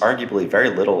almost arguably very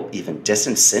little even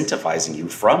disincentivizing you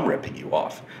from ripping you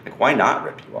off. Like, why not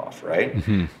rip you off, right?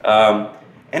 Mm-hmm.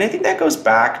 And I think that goes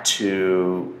back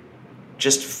to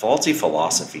just faulty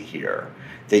philosophy here,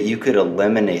 that you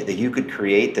could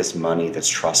create this money that's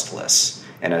trustless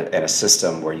and a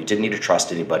system where you didn't need to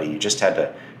trust anybody, you just had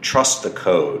to trust the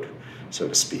code, so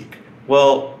to speak.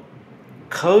 Well,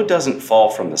 code doesn't fall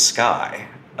from the sky.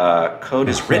 Code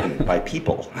is written by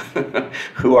people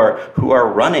who are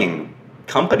running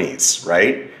companies,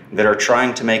 right, that are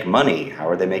trying to make money. How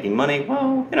are they making money?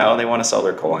 Well, they want to sell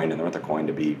their coin, and they want their coin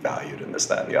to be valued, and this,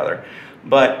 that, and the other.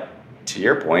 But to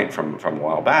your point from a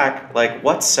while back, like,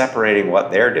 what's separating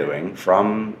what they're doing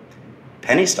from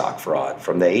penny stock fraud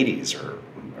from the 80s or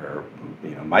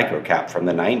microcap from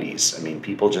the 90s? I mean,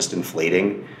 people just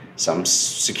inflating some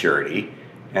security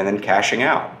and then cashing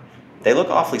out. They look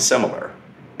awfully similar.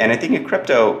 And I think in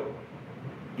crypto,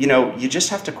 you just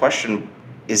have to question,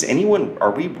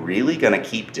 are we really going to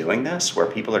keep doing this where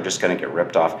people are just going to get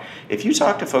ripped off? If you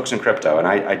talk to folks in crypto, and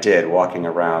I did, walking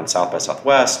around South by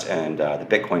Southwest and the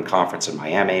Bitcoin conference in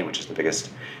Miami, which is the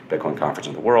biggest Bitcoin conference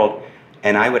in the world,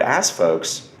 and I would ask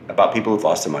folks about people who've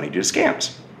lost their money due to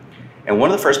scams. And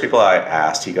one of the first people I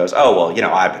asked, he goes, oh,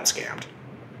 well, I've been scammed.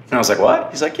 And I was like,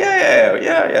 what? He's like,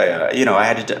 yeah.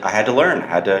 I had to learn, I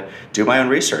had to do my own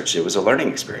research. It was a learning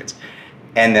experience.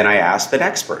 And then I asked the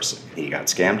next person. He got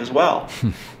scammed as well.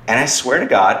 And I swear to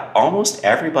God, almost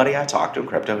everybody I talked to in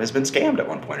crypto has been scammed at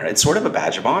one point. It's sort of a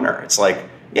badge of honor. It's like,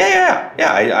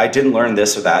 I didn't learn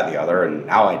this or that and the other, and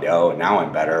now I know, and now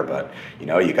I'm better. But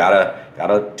you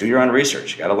gotta do your own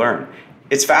research. You gotta learn.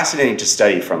 It's fascinating to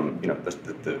study from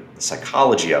the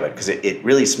psychology of it, because it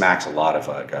really smacks a lot of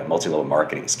like a multi-level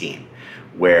marketing scheme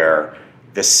where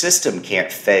the system can't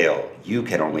fail. You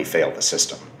can only fail the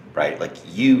system, right? Like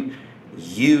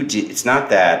it's not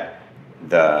that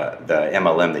the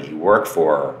MLM that you work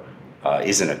for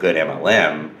isn't a good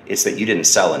MLM. It's that you didn't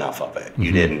sell enough of it. Mm-hmm.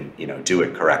 You didn't do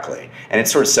it correctly. And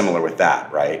it's sort of similar with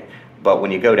that, right? But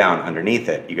when you go down underneath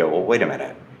it, you go, well, wait a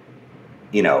minute.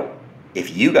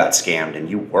 If you got scammed and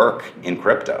you work in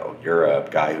crypto, you're a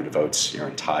guy who devotes your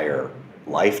entire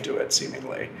life to it,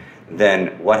 seemingly, then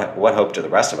what hope do the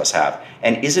rest of us have?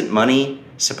 And isn't money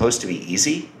supposed to be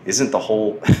easy? Isn't the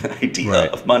whole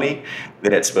idea of money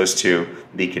that it's supposed to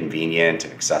be convenient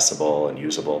and accessible and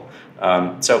usable?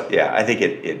 I think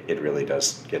it really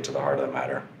does get to the heart of the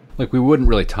matter. Like, we wouldn't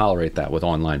really tolerate that with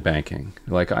online banking.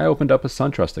 Like, I opened up a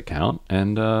SunTrust account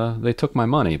and they took my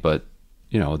money, but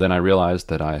then I realized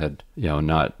that I had,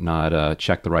 not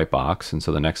checked the right box. And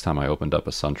so the next time I opened up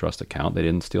a SunTrust account, they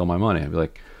didn't steal my money. I'd be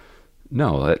like,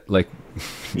 no,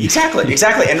 Exactly.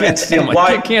 And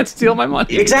why you can't steal my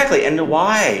money? Exactly. And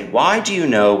why do you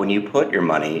know when you put your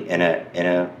money in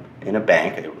a in a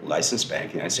bank, a licensed bank in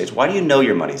the United States, why do you know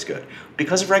your money's good?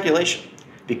 Because of regulation.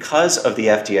 Because of the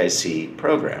FDIC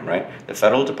program, right? The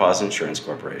Federal Deposit Insurance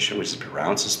Corporation, which has been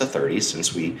around since the 30s,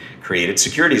 since we created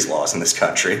securities laws in this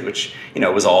country, which,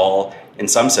 was all, in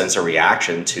some sense, a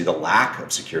reaction to the lack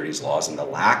of securities laws and the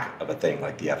lack of a thing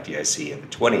like the FDIC in the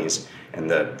 20s and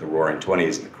the roaring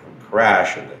 20s and the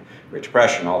crash and the Great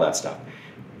Depression, all that stuff.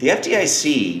 The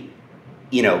FDIC,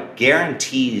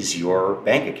 guarantees your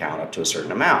bank account up to a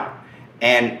certain amount.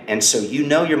 And so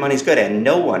your money's good, and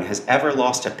no one has ever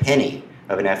lost a penny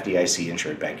of an FDIC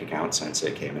insured bank account since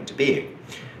it came into being.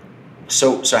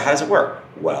 So how does it work?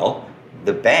 Well,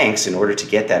 the banks, in order to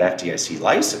get that FDIC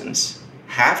license,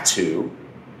 have to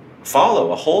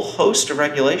follow a whole host of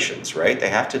regulations, right? They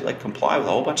have to comply with a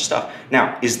whole bunch of stuff.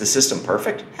 Now, is the system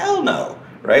perfect? Hell no,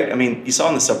 right? I mean, you saw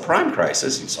in the subprime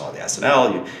crisis, you saw the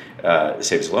SNL, the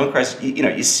savings loan crisis,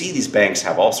 you see these banks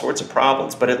have all sorts of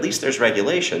problems, but at least there's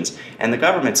regulations, and the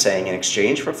government's saying in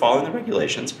exchange for following the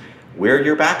regulations, we're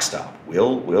your backstop.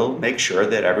 We'll make sure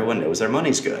that everyone knows their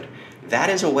money's good. That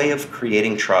is a way of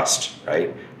creating trust,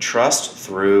 right? Trust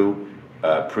through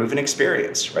proven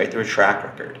experience, right? Through a track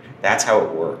record. That's how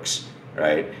it works,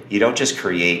 right? You don't just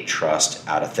create trust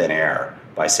out of thin air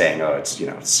by saying, oh,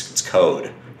 it's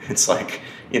code. It's like,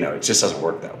 it just doesn't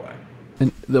work that way.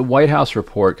 And the White House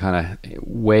report kind of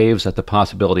waves at the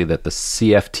possibility that the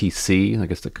CFTC, I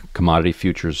guess the Commodity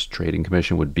Futures Trading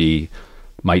Commission,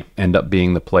 might end up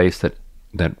being the place that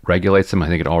regulates them. I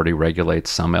think it already regulates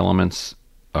some elements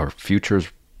or futures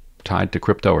tied to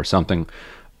crypto or something.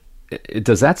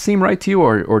 Does that seem right to you,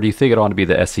 or do you think it ought to be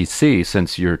the SEC,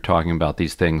 since you're talking about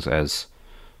these things as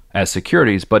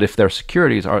securities? But if they're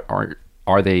securities,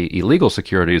 are they illegal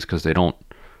securities because they don't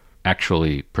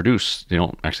actually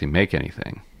make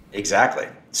anything? Exactly.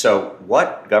 So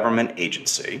what government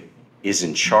agency is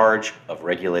in charge of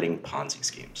regulating Ponzi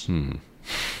schemes?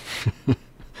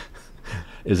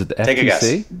 Is it the Take FTC? a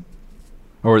guess.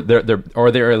 Or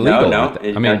they're illegal? No.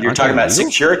 I mean, you're talking about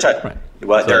securitized. Right.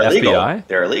 Well, So they're illegal. FBI?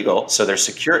 They're illegal. So they're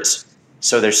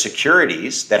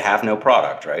securities that have no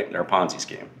product, right? They're a Ponzi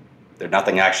scheme. They're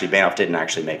nothing actually. Madoff didn't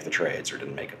actually make the trades, or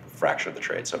didn't make a fraction of the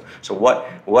trade. So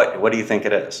what do you think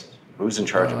it is? Who's in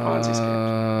charge of Ponzi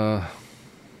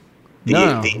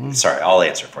schemes? Sorry, I'll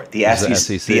answer for it. The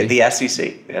SEC.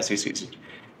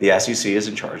 The SEC is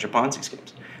in charge of Ponzi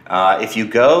schemes. If you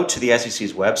go to the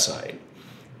SEC's website,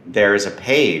 there is a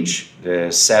page,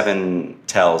 the 7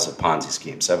 tells of Ponzi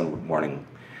schemes, 7 warning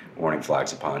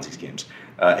flags of Ponzi schemes.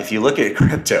 If you look at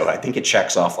crypto, I think it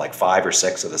checks off like 5 or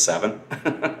 6 of the 7.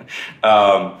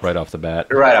 Right off the bat.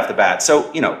 Right off the bat.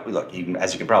 So, look,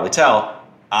 as you can probably tell,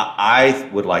 I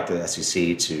would like the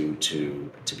SEC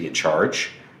to be in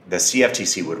charge. The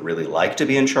CFTC would really like to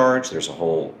be in charge. There's a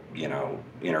whole,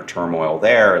 inner turmoil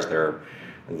there as they're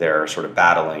sort of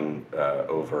battling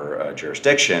over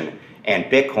jurisdiction. And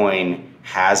Bitcoin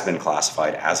has been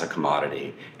classified as a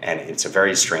commodity, and it's a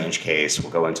very strange case.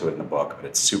 We'll go into it in the book, but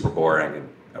it's super boring, and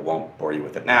I won't bore you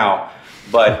with it now.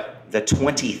 But the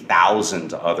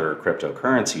 20,000 other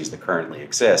cryptocurrencies that currently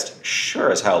exist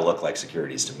sure as hell look like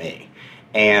securities to me.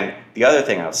 And the other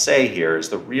thing I'll say here is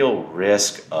the real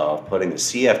risk of putting the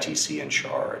CFTC in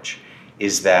charge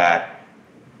is that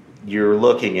you're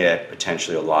looking at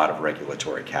potentially a lot of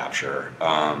regulatory capture.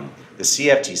 The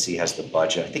CFTC has the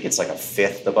budget, I think it's like a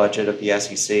fifth the budget of the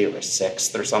SEC, or a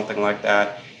sixth or something like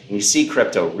that. And you see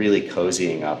crypto really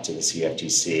cozying up to the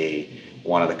CFTC.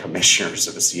 One of the commissioners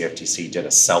of the CFTC did a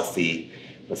selfie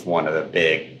with one of the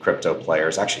big crypto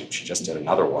players. Actually, she just did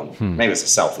another one. Maybe it was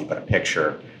a selfie, but a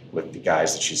picture with the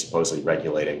guys that she's supposedly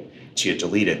regulating. She had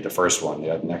deleted the first one,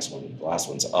 the next one, the last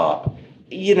one's up.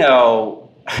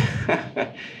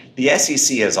 The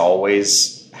SEC has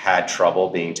always had trouble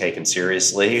being taken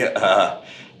seriously.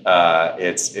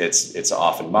 It's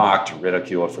often mocked,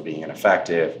 ridiculed for being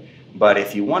ineffective. But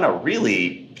if you want a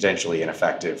really potentially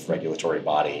ineffective regulatory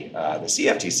body, the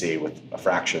CFTC with a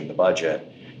fraction of the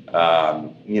budget,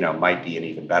 might be an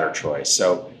even better choice.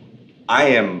 So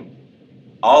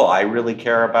all I really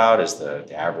care about is the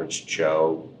average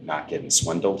Joe not getting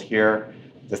swindled here.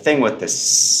 The thing with the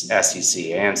SEC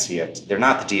and CFTC, they're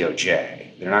not the DOJ.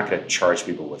 They're not going to charge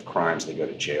people with crimes they go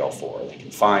to jail for. They can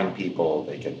fine people.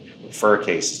 They can refer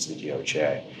cases to the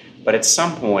DOJ. But at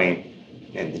some point,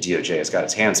 and the DOJ has got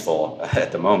its hands full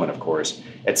at the moment, of course,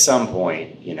 at some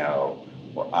point,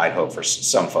 I'd hope for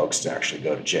some folks to actually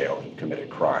go to jail who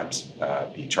committed crimes,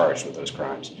 be charged with those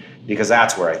crimes. Because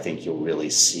that's where I think you'll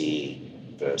really see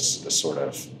the sort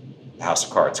of house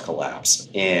of cards collapse.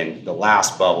 In the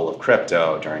last bubble of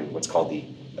crypto during what's called the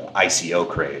ICO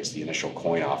craze, the initial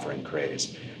coin offering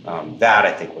craze, That,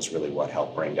 I think, was really what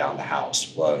helped bring down the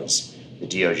House, was the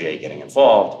DOJ getting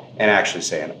involved and actually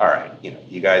saying, all right,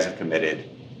 you guys have committed,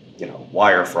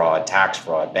 wire fraud, tax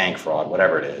fraud, bank fraud,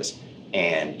 whatever it is,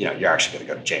 and, you're actually going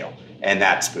to go to jail. And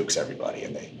that spooks everybody,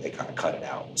 and they kind of cut it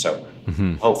out. So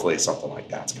hopefully something like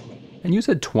that's coming. And you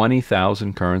said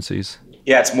 20,000 currencies?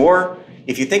 Yeah, it's more,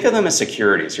 if you think of them as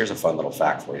securities, here's a fun little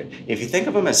fact for you. If you think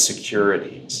of them as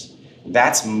securities,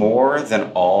 that's more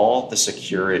than all the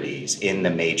securities in the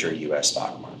major U.S.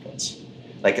 stock markets.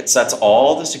 Like, that's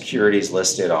all the securities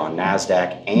listed on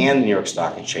NASDAQ and the New York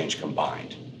Stock Exchange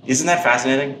combined. Isn't that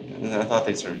fascinating? I thought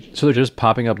they'd sort of... So they're just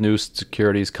popping up new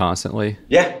securities constantly?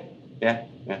 Yeah.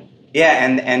 Yeah,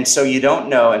 and so you don't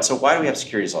know. And so why do we have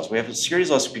securities laws? We have securities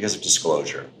laws because of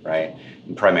disclosure, right?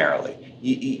 Primarily.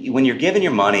 When you're giving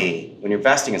your money, when you're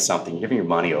investing in something, you're giving your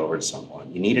money over to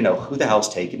someone, you need to know who the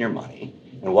hell's taking your money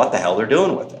and what the hell they're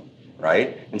doing with it,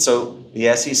 right? And so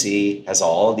the SEC has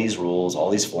all of these rules, all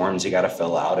these forms you got to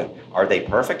fill out. And are they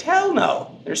perfect? Hell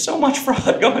no. There's so much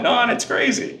fraud going on. It's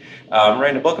crazy. I'm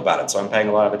writing a book about it, so I'm paying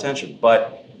a lot of attention.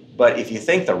 But if you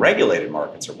think the regulated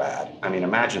markets are bad, I mean,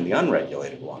 imagine the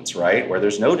unregulated ones, right? Where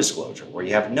there's no disclosure, where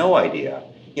you have no idea.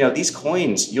 These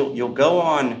coins, you'll go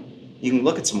on, you can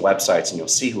look at some websites and you'll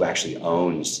see who actually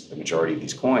owns the majority of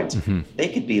these coins. They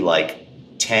could be like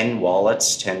 10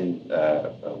 wallets, 10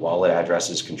 wallet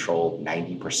addresses control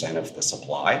 90% of the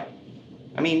supply.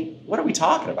 I mean, what are we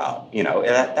talking about?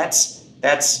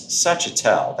 That's such a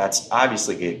tell. That's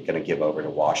obviously going to give over to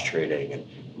wash trading and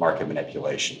market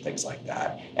manipulation, things like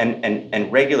that.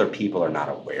 And regular people are not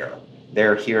aware.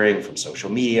 They're hearing from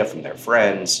social media, from their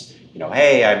friends,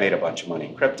 hey, I made a bunch of money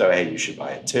in crypto. Hey, you should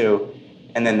buy it too.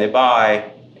 And then they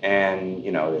buy and,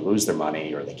 they lose their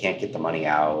money, or they can't get the money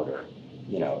out, or,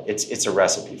 it's a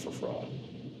recipe for fraud.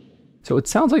 So it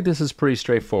sounds like this is pretty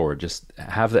straightforward. Just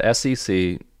have the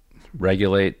SEC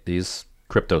regulate these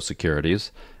crypto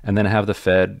securities, and then have the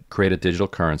Fed create a digital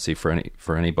currency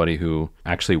for anybody who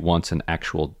actually wants an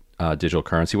actual digital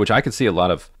currency, which I could see a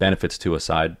lot of benefits to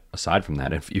aside from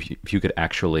that. If you could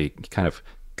actually kind of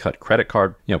cut credit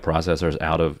card processors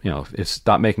out of, if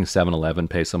stop making 7-Eleven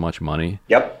pay so much money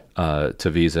to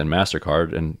Visa and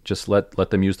MasterCard, and just let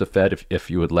them use the Fed. If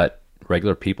you would let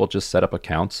regular people just set up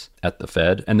accounts at the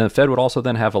Fed, and the Fed would also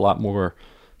then have a lot more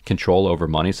control over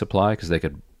money supply, because they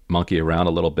could monkey around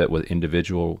a little bit with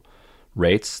individual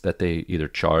rates that they either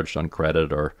charged on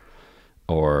credit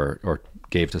or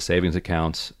gave to savings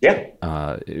accounts.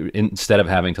 Instead of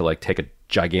having to take a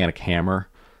gigantic hammer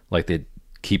like they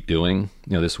keep doing,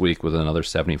 this week with another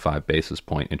 75 basis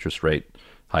point interest rate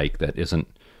hike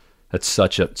that's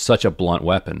such a blunt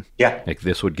weapon.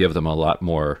 This would give them a lot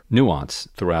more nuance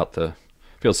throughout the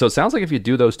field. So it sounds like if you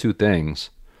do those two things,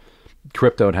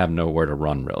 crypto would have nowhere to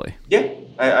run, really.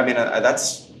 I mean,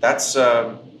 that's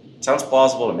sounds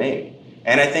plausible to me.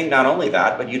 And I think not only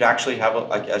that, but you'd actually have,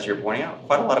 as you're pointing out,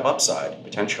 quite a lot of upside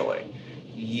potentially.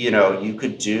 You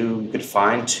could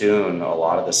fine tune a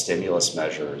lot of the stimulus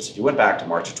measures. If you went back to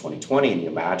March of 2020 and you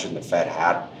imagine the Fed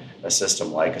had a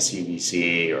system like a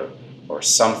CBDC or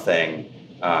something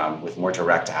with more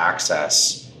direct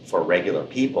access for regular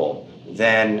people,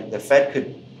 then the Fed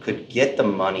could get the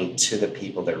money to the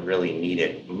people that really need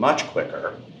it much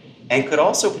quicker, and could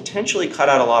also potentially cut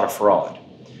out a lot of fraud.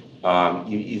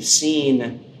 You've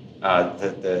seen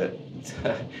the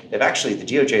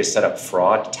DOJ has set up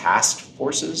fraud task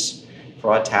forces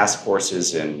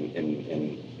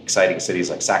in exciting cities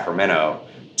like Sacramento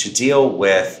to deal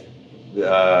with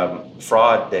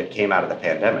fraud that came out of the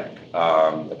pandemic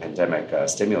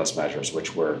stimulus measures,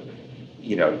 which were,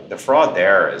 the fraud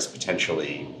there is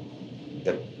potentially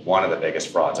one of the biggest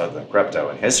frauds other than crypto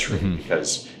in history,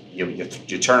 because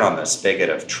you turn on the spigot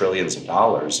of trillions of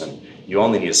dollars, and you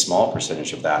only need a small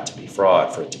percentage of that to be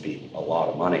fraud for it to be a lot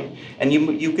of money. And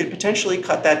you could potentially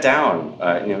cut that down,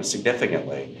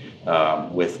 significantly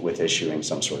with issuing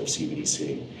some sort of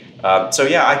CBDC.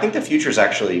 I think the future is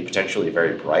actually potentially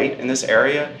very bright in this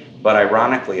area. But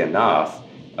ironically enough,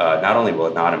 not only will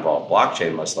it not involve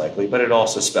blockchain most likely, but it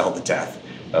also spell the death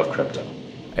of crypto.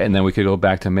 And then we could go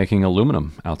back to making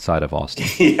aluminum outside of Austin.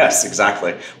 Yes,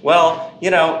 exactly. Well,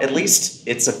 at least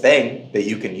it's a thing that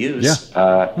you can use.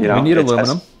 We need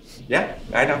aluminum.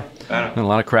 I know. And a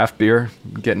lot of craft beer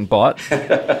getting bought.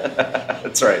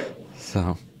 That's right.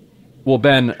 So, well,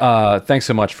 Ben, thanks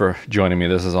so much for joining me.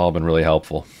 This has all been really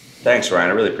helpful. Thanks,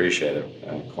 Ryan. I really appreciate it.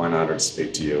 I'm quite honored to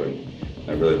speak to you, and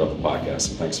I really love the podcast,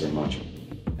 so thanks very much.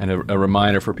 And a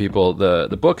reminder for people,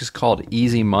 the book is called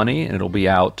Easy Money, and it'll be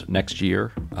out next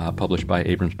year, published by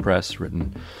Abrams Press,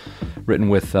 written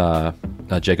with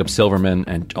Jacob Silverman,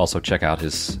 and also check out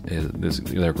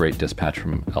their great dispatch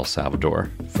from El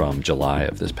Salvador from July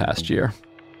of this past year.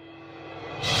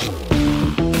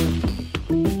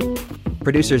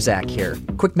 Producer Zach here.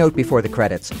 Quick note before the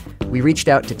credits. We reached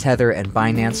out to Tether and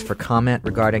Binance for comment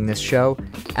regarding this show.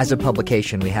 As of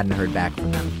publication, we hadn't heard back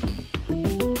from them.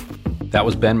 That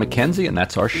was Ben McKenzie, and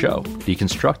that's our show.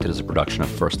 Deconstructed is a production of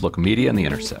First Look Media and The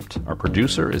Intercept. Our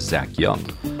producer is Zach Young.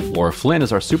 Laura Flynn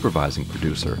is our supervising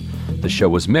producer. The show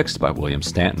was mixed by William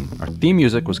Stanton. Our theme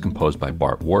music was composed by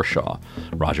Bart Warshaw.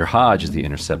 Roger Hodge is The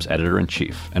Intercept's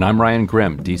editor-in-chief. And I'm Ryan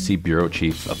Grimm, DC Bureau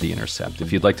Chief of The Intercept.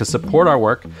 If you'd like to support our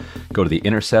work, go to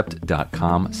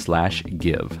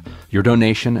theintercept.com/give. Your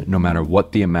donation, no matter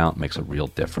what the amount, makes a real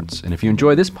difference. And if you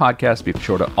enjoy this podcast, be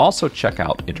sure to also check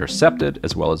out Intercepted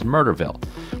as well as Murderville,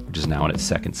 which is now in its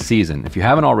second season. If you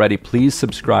haven't already, please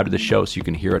subscribe to the show so you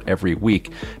can hear it every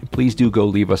week. And please do go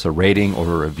leave us a rating or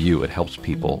a review. It helps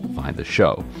people find the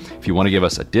show. If you want to give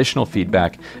us additional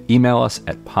feedback, email us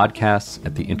at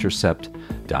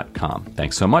podcasts@theintercept.com.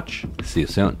 Thanks so much. See you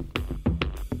soon.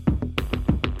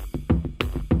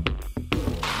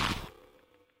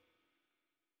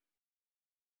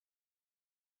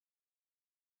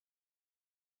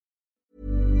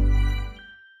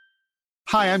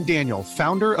 Hi, I'm Daniel,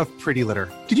 founder of Pretty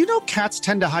Litter. Did you know cats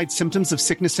tend to hide symptoms of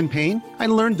sickness and pain? I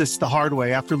learned this the hard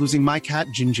way after losing my cat,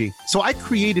 Gingy. So I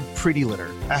created Pretty Litter,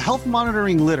 a health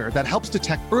monitoring litter that helps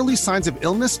detect early signs of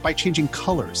illness by changing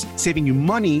colors, saving you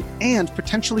money and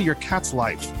potentially your cat's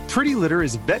life. Pretty Litter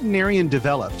is veterinarian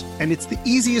developed, and it's the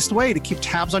easiest way to keep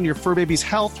tabs on your fur baby's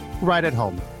health right at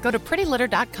home. Go to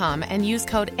prettylitter.com and use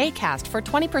code ACAST for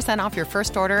 20% off your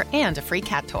first order and a free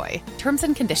cat toy. Terms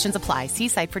and conditions apply. See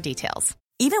site for details.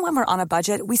 Even when we're on a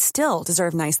budget, we still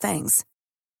deserve nice things.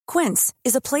 Quince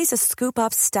is a place to scoop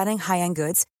up stunning high-end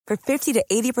goods for 50 to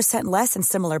 80% less than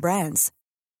similar brands.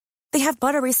 They have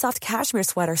buttery soft cashmere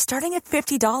sweaters starting at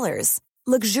 $50,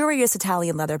 luxurious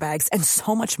Italian leather bags, and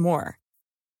so much more.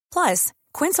 Plus,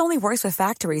 Quince only works with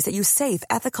factories that use safe,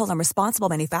 ethical, and responsible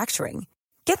manufacturing.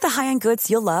 Get the high-end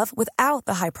goods you'll love without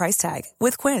the high price tag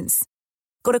with Quince.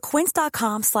 Go to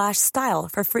quince.com/style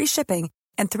for free shipping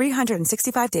and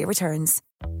 365-day returns.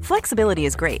 Flexibility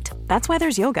is great. That's why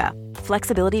there's yoga.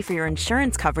 Flexibility for your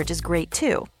insurance coverage is great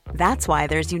too. That's why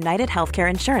there's United Healthcare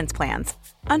Insurance Plans.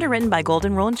 Underwritten by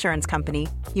Golden Rule Insurance Company,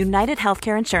 United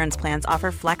Healthcare Insurance Plans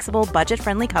offer flexible,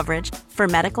 budget-friendly coverage for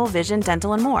medical, vision,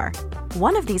 dental, and more.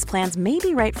 One of these plans may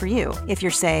be right for you if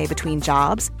you're, say, between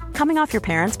jobs, coming off your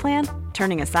parents' plan,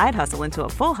 turning a side hustle into a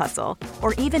full hustle,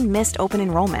 or even missed open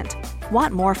enrollment.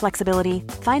 Want more flexibility?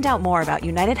 Find out more about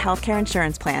United Healthcare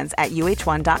Insurance Plans at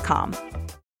uh1.com.